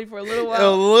says only for a little A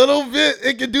while. little bit,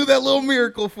 it can do that little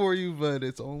miracle for you, but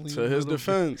it's only To a his little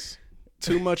defense,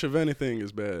 too much of anything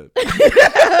is bad.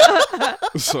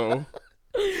 So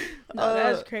No,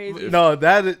 that's crazy. bit. No,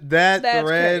 that That's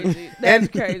thread. crazy. That's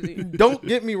and crazy. Don't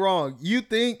get me wrong. You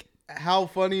think how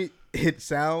funny it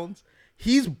sounds?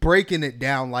 He's breaking it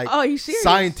down like Oh, he's serious.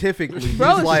 scientifically. Bro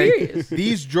He's is like, serious.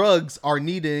 these drugs are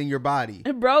needed in your body,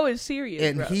 And bro is serious,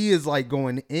 and bro. he is like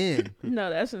going in.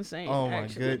 No, that's insane. Oh, my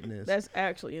actually. goodness. That's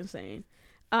actually insane.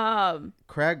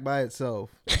 Crack by itself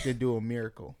can do a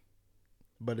miracle,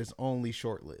 but it's only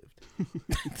short lived.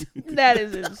 That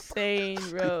is insane,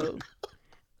 bro.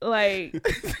 Like,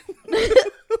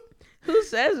 who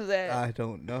says that? I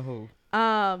don't know.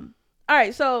 All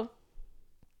right, so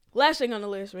last thing on the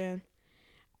list, man.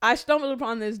 I stumbled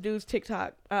upon this dude's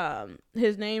TikTok.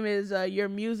 His name is Your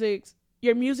Music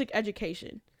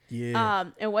Education. Yeah.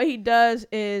 And what he does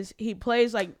is he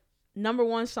plays like number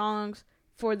one songs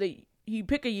you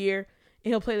pick a year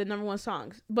and he'll play the number one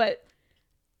songs. But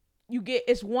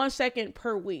it's 1 second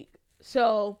per week.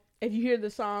 So if you hear the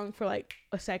song for like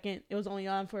a second, it was only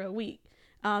on for a week.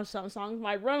 Some songs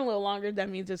might run a little longer. That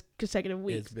means it's consecutive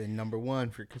weeks. It's been number one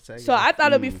for consecutive. So I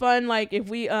thought it'd be fun, like if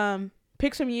we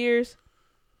pick some years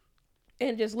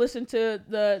and just listen to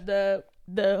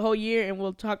the whole year, and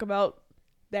we'll talk about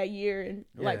that year and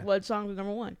like what song was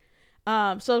number one.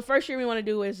 So the first year we want to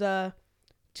do is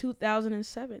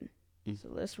 2007. So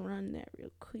let's run that real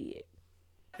quick.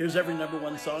 Here's every number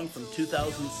one song from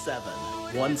 2007.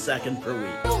 1 second per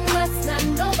week. You must not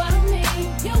know about me.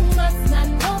 You must not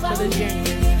know about So this me.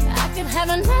 year, I can have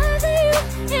another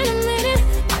you in a minute.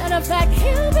 Matter of fact,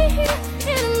 he'll be here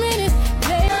in a minute.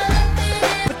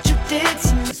 But you did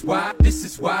some. This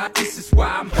is why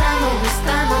I'm Glamorous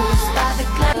by the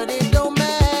cloud. But it don't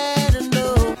matter,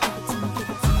 no.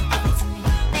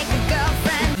 Make a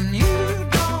girlfriend. You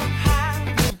don't have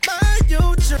to buy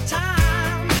your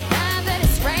time. Now that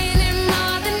it's raining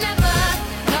more than ever,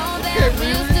 know that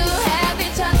we'll still have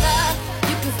each other.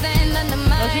 You can stand under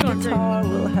my she gonna drink.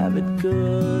 We'll have it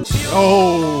good.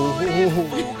 oh,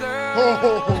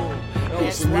 that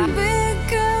was some music. big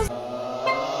girls.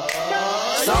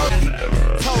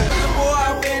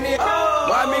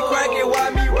 Why me crack it? Why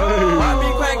me roll? Why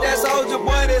me crack that soldier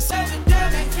boy? That's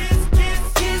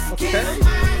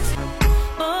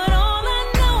But all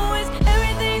I know is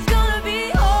everything's gonna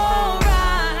be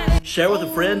alright. Share with a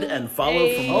friend and follow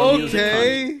for more music content.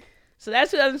 Okay. So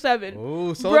that's 2007. Oh,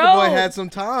 Soulja Bro, Boy had some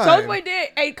time. Soulja Boy did.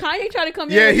 Hey, Kanye tried to come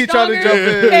in. Yeah, with he tried to Stronger,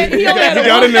 jump in. and he only had He a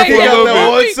got one in there for a second. little bit. One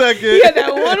 1 week. second. He had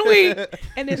that 1 week,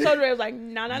 and then Soulja Boy was like,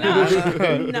 no.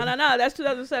 That's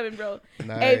 2007, bro. Hey,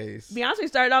 Nice. Beyonce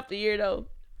started off the year though.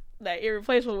 That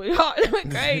irreplaceable with heart. It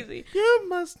went crazy. You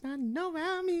must not know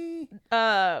about me.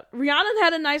 Rihanna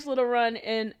had a nice little run,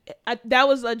 and that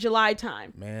was a July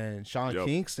time. Man, Sean Yep.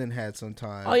 Kingston had some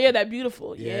time. Oh yeah, that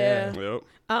beautiful. Yeah.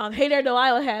 Yep. Hey There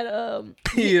Delilah had Yeah,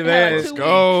 had man. like Let's 2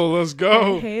 go. Let's weeks.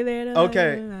 go. Hey There Delilah.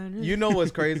 Okay, you know what's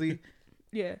crazy?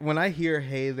 Yeah. When I hear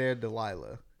 "Hey There,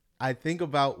 Delilah," I think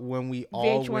about when we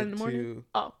all VH1 in went the morning. to.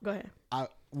 Oh, go ahead.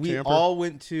 We Camper? all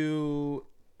went to.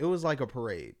 It was like a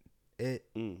parade. It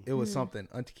Mm. was something.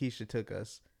 Auntie Keisha took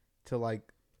us to like.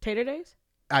 Tater Days.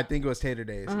 I think it was Tater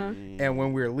Days, and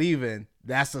when we were leaving,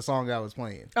 that's the song that was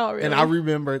playing. Oh, really? And I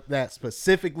remember that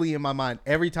specifically in my mind.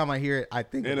 Every time I hear it, I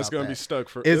think. And it's about gonna that. be stuck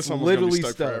for. It's almost literally gonna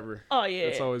be stuck. forever. Oh yeah.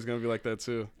 It's always gonna be like that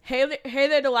too. Hey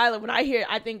There Delilah. When I hear it,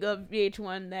 I think of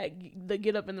VH1, the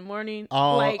Get Up in the Morning.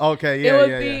 Oh, like, okay, It yeah, would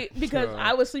yeah, be yeah. because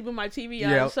I was sleeping with my TV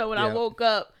on, Yep, so when I yep. woke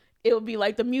up, it would be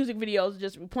like the music videos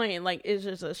just be playing, like it's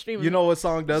just a streaming. You know what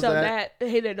song does so that?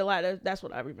 Hey There Delilah. That's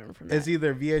what I remember from that. It's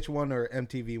either VH1 or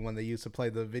MTV when they used to play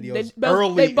the videos They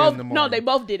early both, in the morning. No, they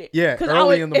both did it. Yeah, 'Cause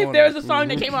early in the if there was morning. a song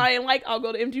that came out I didn't like, I'll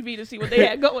go to MTV to see what they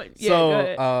had going. Yeah, go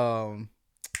ahead.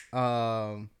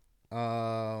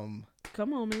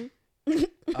 Come on, man.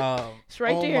 It's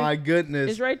right oh there. my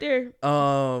goodness. It's right there.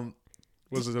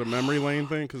 Was it a memory lane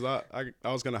thing? Because I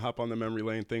was gonna hop on the memory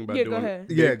lane thing by Yeah, doing. go ahead.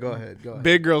 Yeah, go ahead.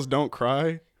 Big girls don't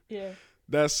cry Yeah.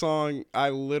 That song, I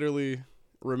literally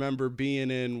remember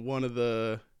being in one of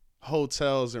the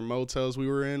hotels or motels we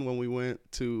were in when we went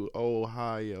to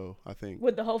Ohio, I think.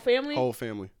 With the whole family? Whole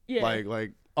family. Yeah.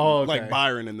 Like Oh, okay. like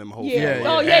Byron and them whole Yeah. family.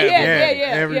 Oh, yeah.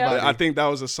 Everybody. I think that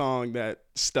was a song that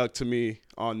stuck to me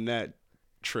on that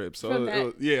trip. So From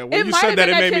that. yeah, when It you might said have that, been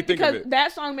it made me trip think of because it.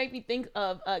 that song made me think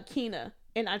of Kina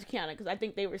and Auntie Kiana because I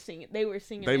think they were singing. They were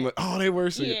singing. They that.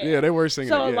 were singing. Yeah. Yeah, they were singing.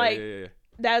 So it. Yeah, like yeah.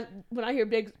 that when I hear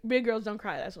big girls don't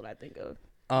cry, that's what I think of.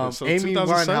 So Amy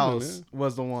 2007, Winehouse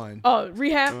was the one. Oh,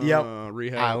 Rehab. Yep.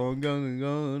 Rehab. I won't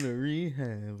go to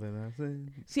rehab, and I said.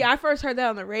 See, I first heard that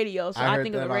on the radio, so I I heard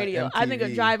think of the that on radio. I think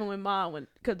of MTV. Driving with Mom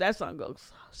because that song goes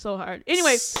so hard.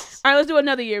 Anyway, all right, let's do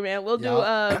another year, man. We'll do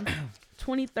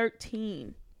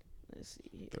 2013. Let's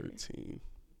see. Here. 13.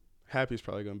 Happy's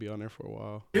probably gonna be on there for a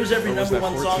while. Here's every Or was number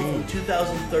that one song 14? from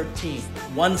 2013.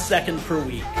 1 second per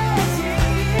week.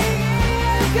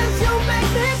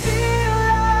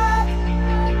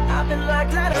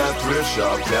 That thrift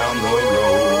shop down the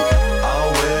road.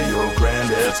 I'll wear your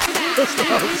granddad's.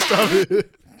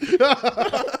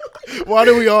 Why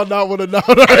do we all not want to know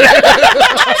Hey,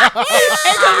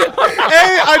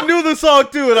 I knew the song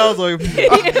too, and I was like,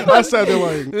 I sat there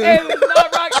like,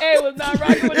 It was not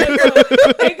rocking with that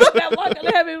song. They got that walk on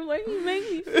the heaven. Was like, you make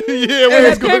me. yeah. And We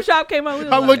was that going, Pimp Shop came out. We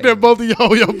was I looked at both of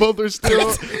y'all. Y'all both are still. I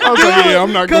was like, yeah,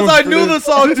 I'm not going. because I for knew this.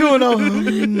 the song too, and I was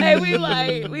Hey,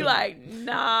 we like,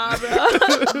 nah, bro.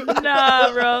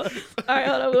 Nah, bro. All right,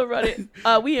 hold on, we'll run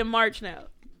it. We in March now.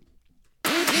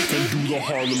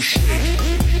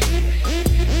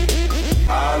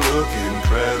 I look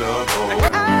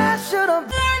incredible.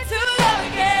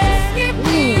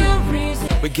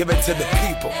 We give it to the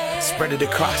people, spread it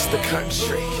across the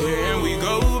country. Here we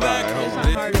go back.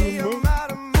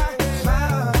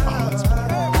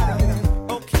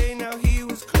 Okay, now he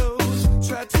was close.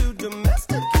 Try to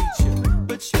domesticate you,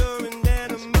 but you're an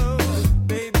animal.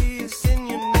 Baby, it's in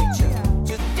your nature.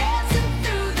 Just Dancing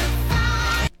through the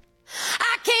fire.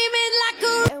 I came in like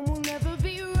a and we'll never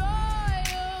be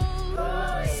royal.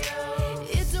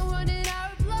 It's a running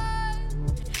our blood.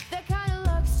 That kind of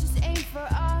luck's just ain't for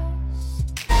us.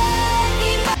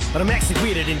 But I'm actually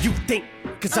weirder than you think.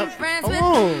 Cause I'm friends with the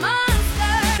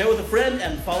monster. Share with a friend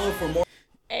and follow for more.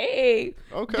 Hey,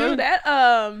 Okay. dude, that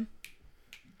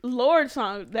Lord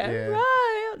song, that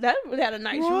had a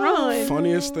nice run.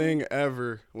 Funniest thing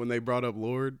ever when they brought up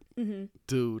Lord, Mm-hmm.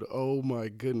 dude. Oh my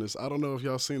goodness! I don't know if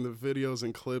y'all seen the videos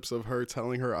and clips of her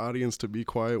telling her audience to be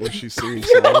quiet when she sings.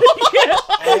 songs.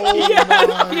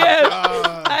 Yes,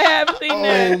 I have seen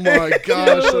that. Oh my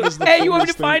gosh! That is the Hey, you want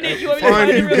me to funniest find thing it? You want me to ever. find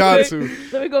it You real got quick? to.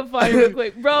 Let me go find it real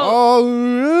quick, bro.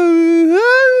 Oh.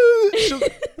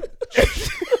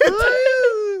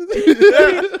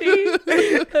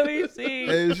 Let me see.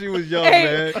 and she was young, Hey,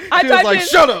 man. I She was typed like, in-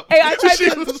 "Shut up." Hey, I She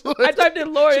was like- I typed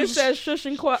in Lord. It says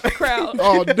shushing crowd.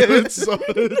 Oh, dude, it's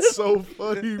so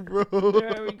funny, bro.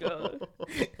 There we go.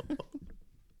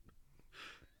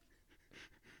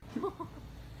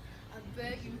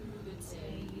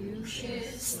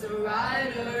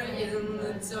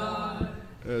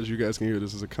 As you guys can hear,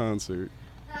 this is a concert.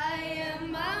 I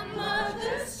am my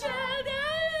mother's child.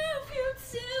 I love you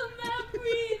till my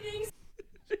breathing.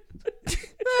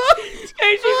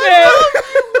 Hey,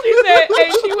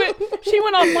 she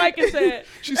went on mic and said,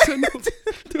 She said, no,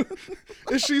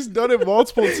 and she's done it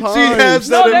multiple times. She has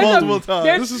No, said it there's multiple a, times.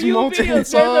 There's This is few multiple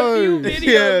videos. There's a few times.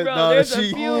 videos, bro. There's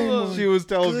she, a few of them. she was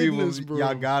telling Goodness, people, bro.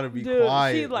 y'all gotta be Dude,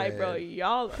 quiet. she's like, man. bro,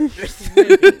 y'all are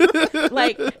tripping.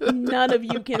 Like, none of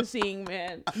you can sing,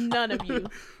 man. None of you.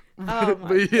 Oh my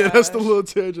But yeah, that's the gosh. little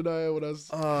tangent I had when I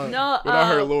was. No, when I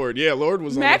heard Lord. Yeah, Lord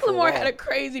was on there for a Macklemore while. had a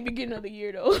crazy beginning of the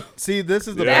year, though. See, this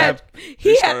is the Yeah. bad.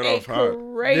 He had started a off hard.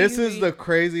 crazy. This is the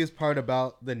craziest part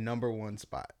about the number one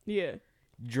spot. Yeah.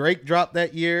 Drake dropped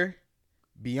that year.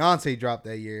 Beyonce dropped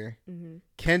that year. Mm-hmm.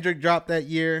 Kendrick dropped that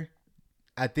year.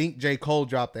 I think J. Cole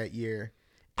dropped that year.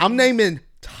 I'm naming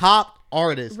top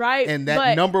artists. Right, And that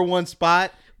but- number one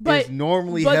spot is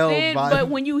normally held by. But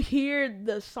when you hear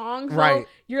the songs, though, Right.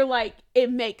 you're like,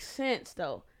 it makes sense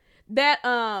though. That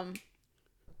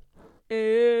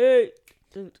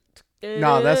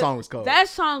Nah, that song was cold. That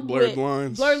song Blurred with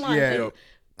Lines. Blurred Lines, Yeah. is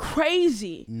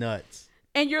crazy. Nuts.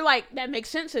 And you're like, that makes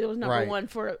sense that it was number Right. one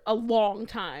for a long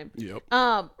time. Yep.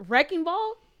 Wrecking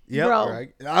Ball, Yep. bro.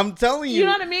 Right. I'm telling you. You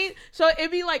know what I mean? So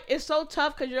it'd be like, it's so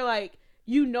tough because you're like,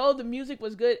 you know, the music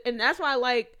was good, and that's why I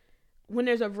like when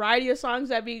there's a variety of songs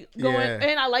that be going, Yeah.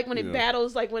 and I like when it Yeah.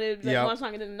 battles, like when it's like Yep. one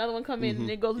song and then another one come in and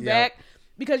it goes Yep. back,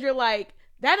 because you're like,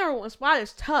 that number one spot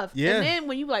is tough. Yeah. And then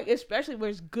when you like, especially where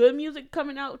it's good music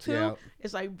coming out too, Yep.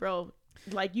 it's like, bro,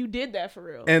 like you did that for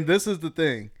real. And this is the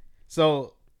thing.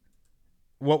 So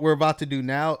what we're about to do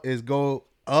now is go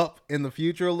up in the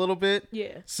future a little bit.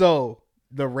 Yeah. So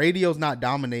the radio's not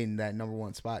dominating that number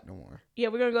one spot no more. Yeah,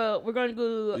 we're gonna go. We're gonna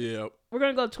go. Yep. We're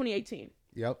gonna go 2018.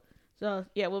 Yep. So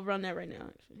yeah, we'll run that right now.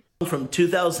 Actually. From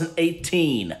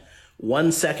 2018,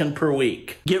 1 second per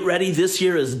week. Get ready, this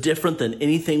year is different than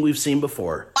anything we've seen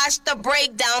before. Watch the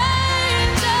breakdown.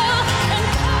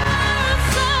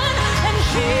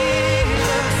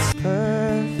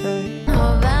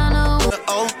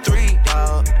 Oh, 03,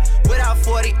 dog. Without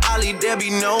 40 Ollie, there be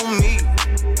no me.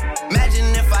 Imagine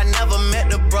if I never met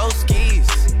the broskies.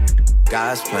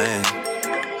 God's plan.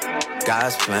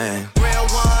 God's plan. Real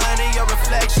one in your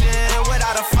reflection.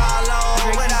 Without a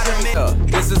follow, without a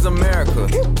minute. This is America.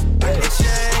 You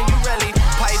really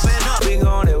piping up. Big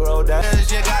on it, roll down.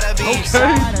 You gotta be.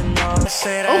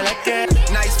 Say that again.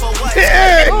 Nice for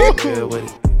what? Good with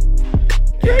it.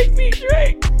 Drake be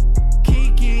Drake.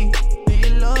 Kiki, do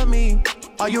you love me?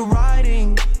 Are you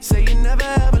riding? Say you never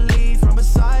ever leave from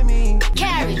beside me.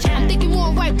 Carriage, I'm thinking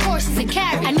more white horses and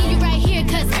carriage. I need you right here,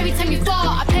 cause every time you fall,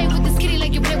 I play with this kitty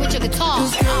like you play with your guitar.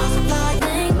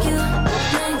 Thank you,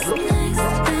 thanks,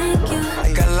 thank you.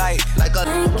 Like a light, like a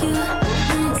thank you,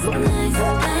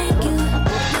 thank you.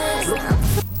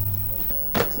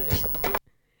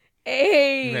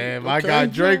 Hey, Man, my guy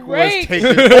Drake was Drake. taking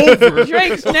over.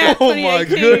 Drake snapped Oh my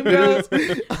 2018, goodness. bro.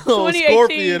 2018.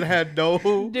 Scorpion had no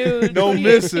Dude, no 2018,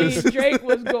 misses. Drake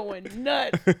was going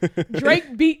nuts.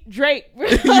 Drake beat Drake,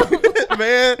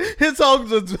 Man, his songs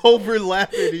was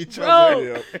overlapping each bro.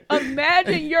 other.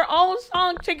 Imagine your own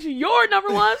song takes your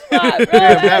number one spot, bro. Damn,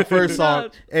 that That's first song.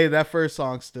 nuts. Hey, that first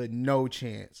song stood no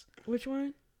chance. Which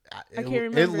one? It, can't It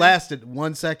remember. lasted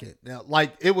 1 second. Now,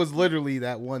 like it was literally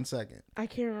that 1 second. I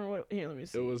can't remember what. Here, let me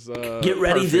see. It was. Get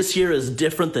ready, perfect. this year is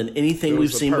different than anything It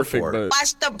we've was seen perfect, before. but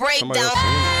Watch the somebody breakdown. else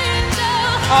sing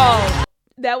Oh,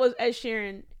 that was Ed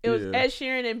Sheeran. It was Yeah. Ed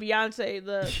Sheeran and Beyonce,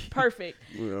 the Perfect.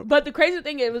 Yeah. But the crazy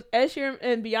thing, it was Ed Sheeran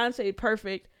and Beyonce,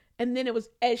 Perfect, and then it was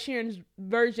Ed Sheeran's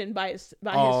version by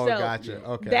Oh, himself. gotcha.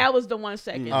 Okay. That was the 1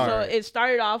 second. All So right. it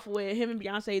started off with him and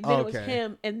Beyonce, then it was Okay.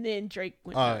 him, and then Drake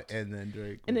went nuts. And then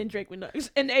Drake. And then Drake went nuts.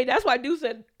 And hey, that's why Dude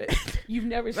said, you've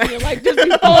never seen it like this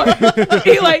before.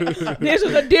 He like, this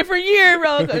was a different year,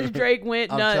 bro, because Drake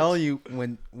went I'm nuts. telling you,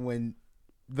 when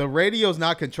the radio's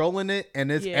not controlling it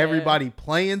and it's Yeah. everybody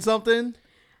playing something.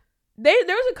 There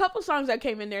was a couple songs that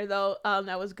came in there, though,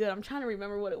 that was good. I'm trying to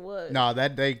remember what it was. No,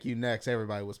 that Thank You Next,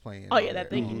 everybody was playing. Oh, yeah, over that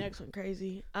there. Thank You Next went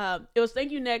crazy. It was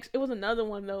Thank You Next. It was another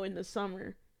one, though, in the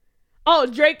summer. Oh,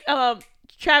 Drake,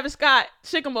 Travis Scott,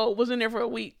 Sycamore was in there for a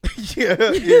week.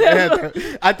 yeah,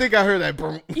 I think I heard that.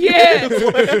 Boom. Yeah.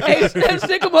 Hey,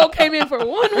 Sycamore came in for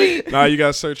 1 week. Nah, you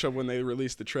gotta search up when they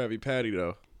released the Travis Patty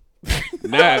though.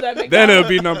 That make Then that- it'll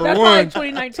be number That's one. probably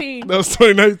 2019. That was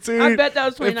 2019. I bet that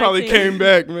was It probably 2019. came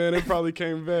back, man. It probably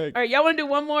came back. All right, y'all want to do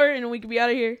one more and we can be out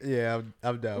of here? Yeah,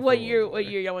 I'm down. What for year? one What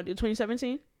more. year y'all want to do?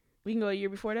 2017? We can go a year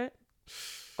before that,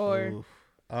 or Oof.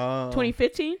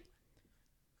 2015.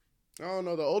 I don't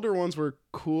know. The older ones were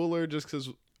cooler just because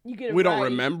You get it we don't right.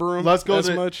 remember them Let's go as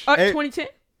to- much. Hey. 2010.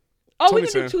 Oh, we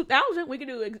can do 2010. 2000. We can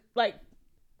do like,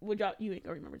 would y'all? You ain't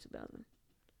gonna remember 2000.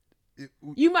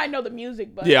 You might know the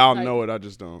music, but Yeah, I'll like, know it. I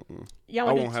just don't. Y'all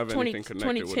I wanna do won't have 20 anything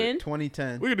connected with 2010 it.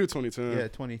 2010. We could do 2010. Yeah,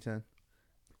 2010.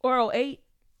 or 08.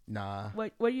 Nah.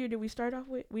 What year did we start off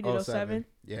with? We did 07.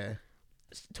 Yeah.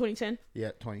 2010.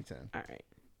 Yeah, 2010. All right.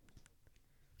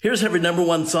 Here's every number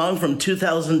one song from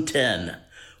 2010.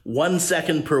 1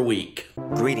 second per week.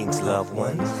 Greetings, loved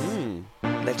ones.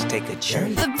 Let's take a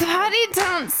journey. The party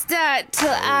don't start till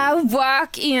I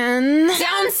walk in.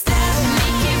 Don't stop,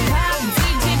 make it pop.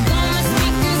 DJ blow my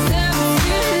speakers up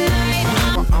tonight.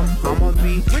 I'ma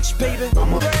be rich, baby.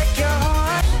 I'ma break your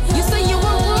heart. You say you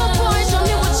want real boy, show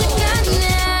me what you got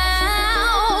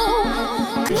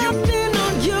now. Nothing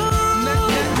on you.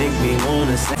 Make me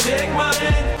wanna say, take my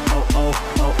hand. Oh, oh,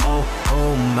 oh, oh,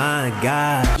 oh my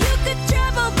God. You could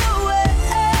travel the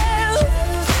world,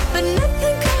 but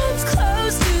nothing comes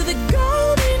close to the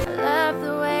golden. I love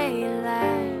the way you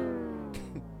lie.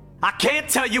 I can't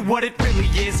tell you what it really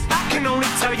is. I can only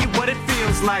tell you what it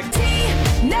feels like.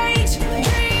 Teenage dream.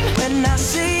 When I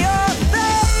see your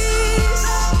face.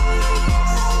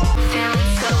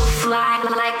 Feeling so fly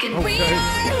like a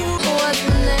What's the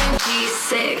name?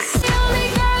 G6. The only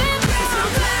girl in so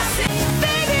classy.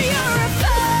 Baby, you're a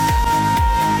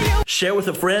fire. Share with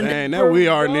a friend. Dang, that we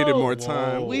are needed more Whoa.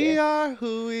 time. We are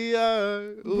who we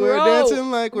are. Bro, We're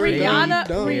dancing like we're Rihanna,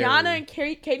 dumb. Rihanna and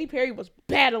Katy Perry was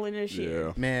battling this shit.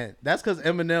 Yeah. Man, that's because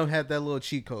Eminem had that little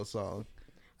cheat code song.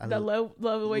 I The love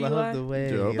the way you love lie. the way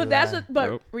Yep. you But that's lie.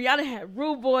 but Yep. Rihanna had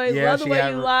Rude Boy, Yeah, Love the she Way had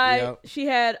You Ru- Lie. yep. She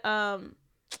had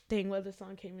dang, what other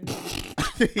song came in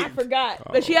there? I forgot,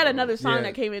 but she had another song Yeah.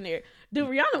 that came in there. Dude,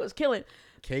 Rihanna was killing.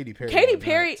 Katy Perry. Katy went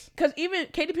Perry, nuts. because even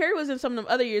Katy Perry was in some of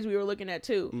the other years we were looking at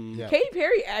too. Yeah. Katy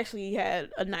Perry actually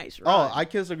had a nice run. Oh, I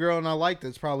Kissed a Girl and I Liked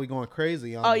It's probably going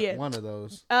crazy on one of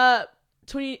those.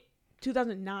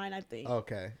 2009, I think.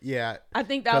 Okay, yeah. I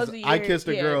think that was the year. I Kissed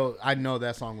a Girl. I know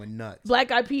that song went nuts.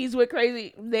 Black Eyed Peas went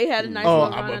crazy. They had a nice Oh,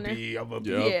 little I'm run a on there. bee. I'm a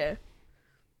bee. Yeah.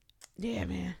 Yeah,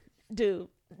 man. Dude.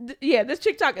 Yeah, this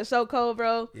TikTok is so cold,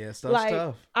 bro. Yeah, stuff's like,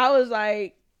 tough. I was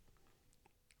like,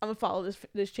 I'm gonna follow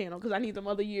this channel because I need them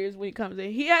other years when he comes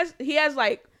in. He has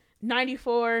like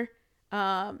 94.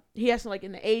 He has some like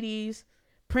in the 80s.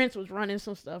 Prince was running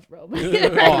some stuff, bro. Back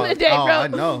in the day, bro. I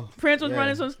know. Prince was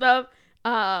running some stuff.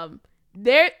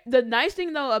 The nice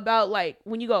thing though about like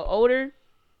when you go older,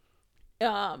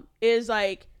 is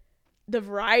like the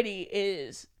variety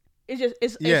is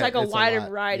it's like a wider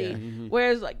variety. Yeah. Mm-hmm.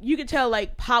 Whereas like you could tell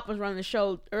like pop was running the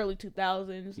show early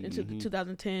 2000s into the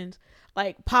 2010s.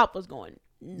 Like pop was going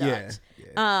nuts.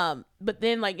 Yeah. But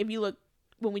then like if you look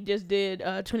when we just did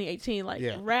 2018, like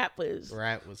rap is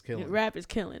killing. Rap is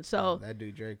killing. So that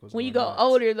dude Drake was. When you go nuts.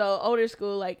 older though, older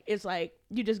school, like it's like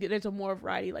you just get there's a more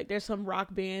variety. Like there's some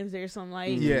rock bands, there's some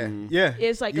like yeah.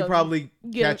 It's like you probably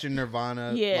get catching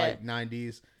Nirvana like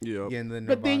 90s. Yeah. Getting the Nirvana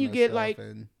but then you get stuff like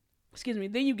and,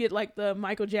 then you get like the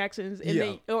Michael Jacksons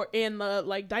and and the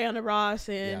like Diana Ross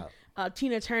and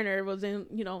Tina Turner was in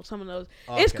some of those.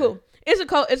 Okay. It's cool.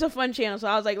 It's a fun channel. So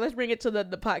I was like, let's bring it to the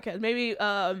podcast. Maybe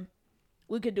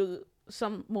we could do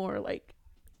some more like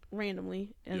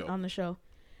randomly on the show.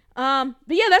 But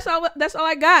yeah, that's all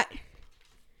I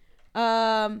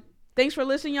got. Thanks for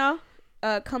listening, y'all.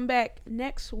 Come back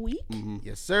next week.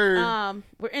 Yes, sir.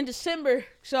 We're in December,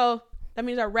 so that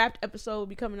means our wrapped episode will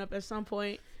be coming up at some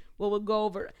point where we'll go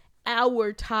over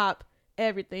our top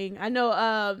everything. I know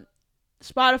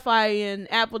Spotify and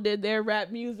Apple did their rap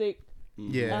music.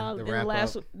 Yeah, in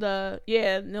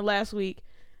the last week.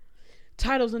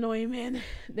 Title's annoying, man.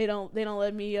 They don't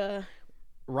let me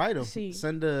write them. see.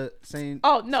 Send a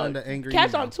angry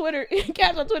Cats email. on Twitter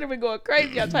been going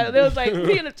crazy on Title. They was like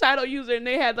being a Title user and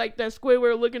they had like that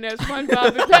Squidward looking at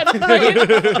SpongeBob and Patrick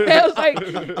Swayze. They was like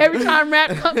every time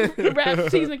rap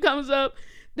season comes up,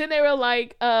 then they were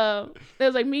like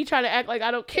there's like me trying to act like I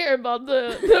don't care about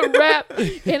the rap,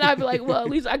 and I'd be like, well, at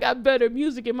least I got better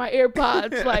music in my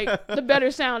AirPods, like the better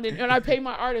sounding, and I pay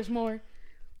my artists more.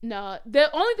 No,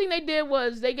 the only thing they did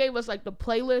was they gave us like the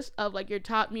playlist of like your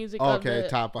top music. Okay,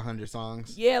 top 100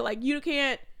 songs. Yeah, like you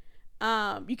can't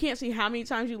see how many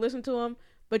times you listen to them,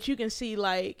 but you can see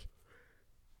like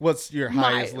what's your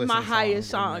highest my highest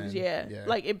songs. Then, yeah,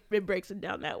 like it breaks it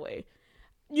down that way.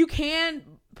 You can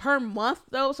per month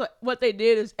though. So what they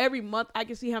did is every month I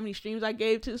can see how many streams I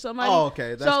gave to somebody. Oh,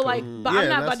 okay. That's so cool. like, but I'm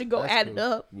not about to go add it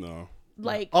up. No.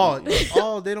 Like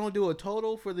they don't do a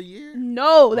total for the year?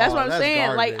 No, that's what I'm saying.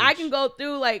 Garbage. Like I can go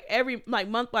through like every like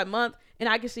month by month and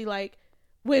I can see like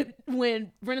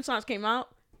when Renaissance came out,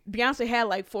 Beyonce had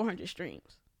like 400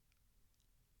 streams.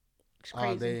 It's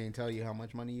crazy. They didn't tell you how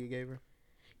much money you gave her?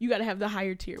 You gotta have the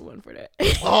higher tier one for that.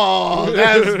 Oh,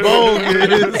 that's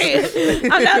bogus.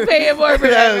 I'm not paying more for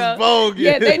that. That's bogus.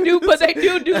 Yeah, they do, but they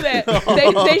do that.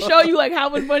 They show you like how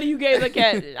much money you gave the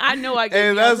cat. I know I gave.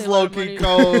 Hey, that's low key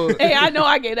cold. Hey, I know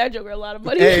I gave that joker a lot of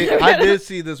money. Hey, I did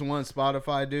see this one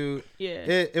Spotify dude.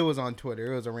 Yeah, it was on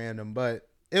Twitter. It was a random, but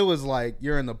it was like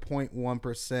you're in the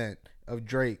 0.1% of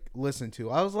Drake listen to.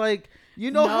 I was like,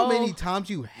 how many times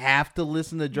you have to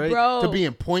listen to Drake to be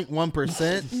in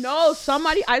 0.1%? No,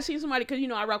 I seen somebody because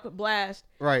I rock with Blast,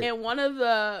 right? And one of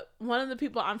the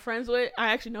people I'm friends with,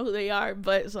 I actually know who they are,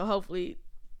 but so hopefully,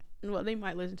 they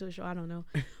might listen to the show. I don't know.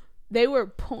 They were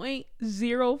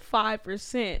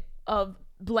 0.05% of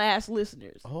Blast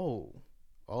listeners.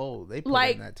 Oh, they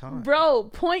put in that time.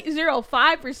 Bro,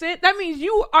 0.05%? That means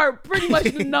you are pretty much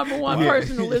the number one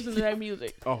person to listen to that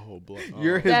music.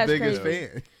 You're his biggest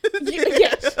fan.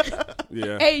 Yes.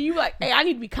 Yeah. Hey, I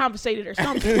need to be compensated or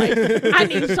something. Like, I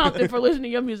need something for listening to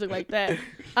your music like that.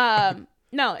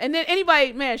 No, and then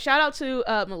anybody, man, shout out to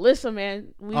Melissa,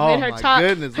 man. We made her top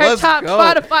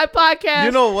Spotify podcast.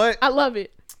 You know what? I love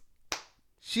it.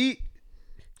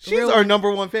 She's our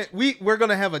number one fan. We're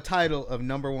gonna have a title of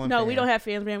number one. No, fan. we don't have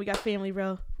fans, man. We got family,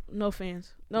 bro. No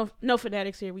fans. No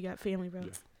fanatics here. We got family, bro.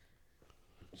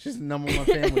 She's the number one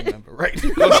family member, right?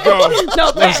 Let's go.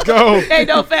 No Let's go. Hey,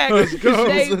 no facts. Let's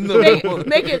go.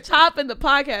 Make it top in the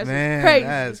podcast. Man,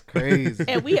 It's crazy. that's crazy.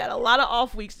 And we had a lot of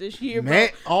off weeks this year, bro. Man,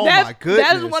 oh that's, my goodness.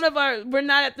 That is one of our. We're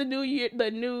not at the new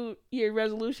year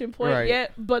resolution point Right.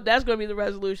 yet, but that's gonna be the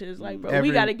resolution. It's like, bro, we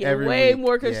Every- got to get every way week.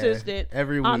 more Yeah, consistent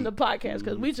every on week. the podcast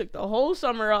because we took the whole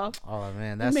summer off. Oh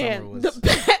man, that summer was.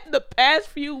 The past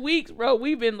few weeks, bro,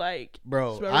 we've been like,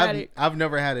 Bro, sporadic. I've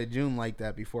never had a June like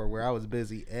that before where I was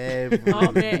busy every Oh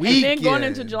man, weekend. and then going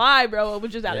into July, bro, it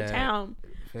was just out of Yeah. town.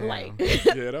 Fam. Like,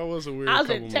 Yeah, that was a weird. I was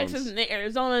in couple Texas months. and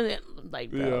Arizona, and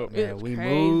like, bro, Yeah. it was we crazy.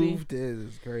 moved. It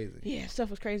was crazy. Yeah, stuff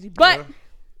was crazy, but Yeah.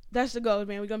 that's the goal,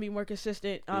 man. We're gonna be more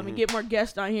consistent, Mm-hmm. and get more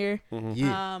guests on here.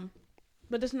 Yeah.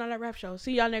 But this is not our rap show.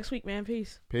 See y'all next week, man.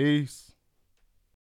 Peace. Peace.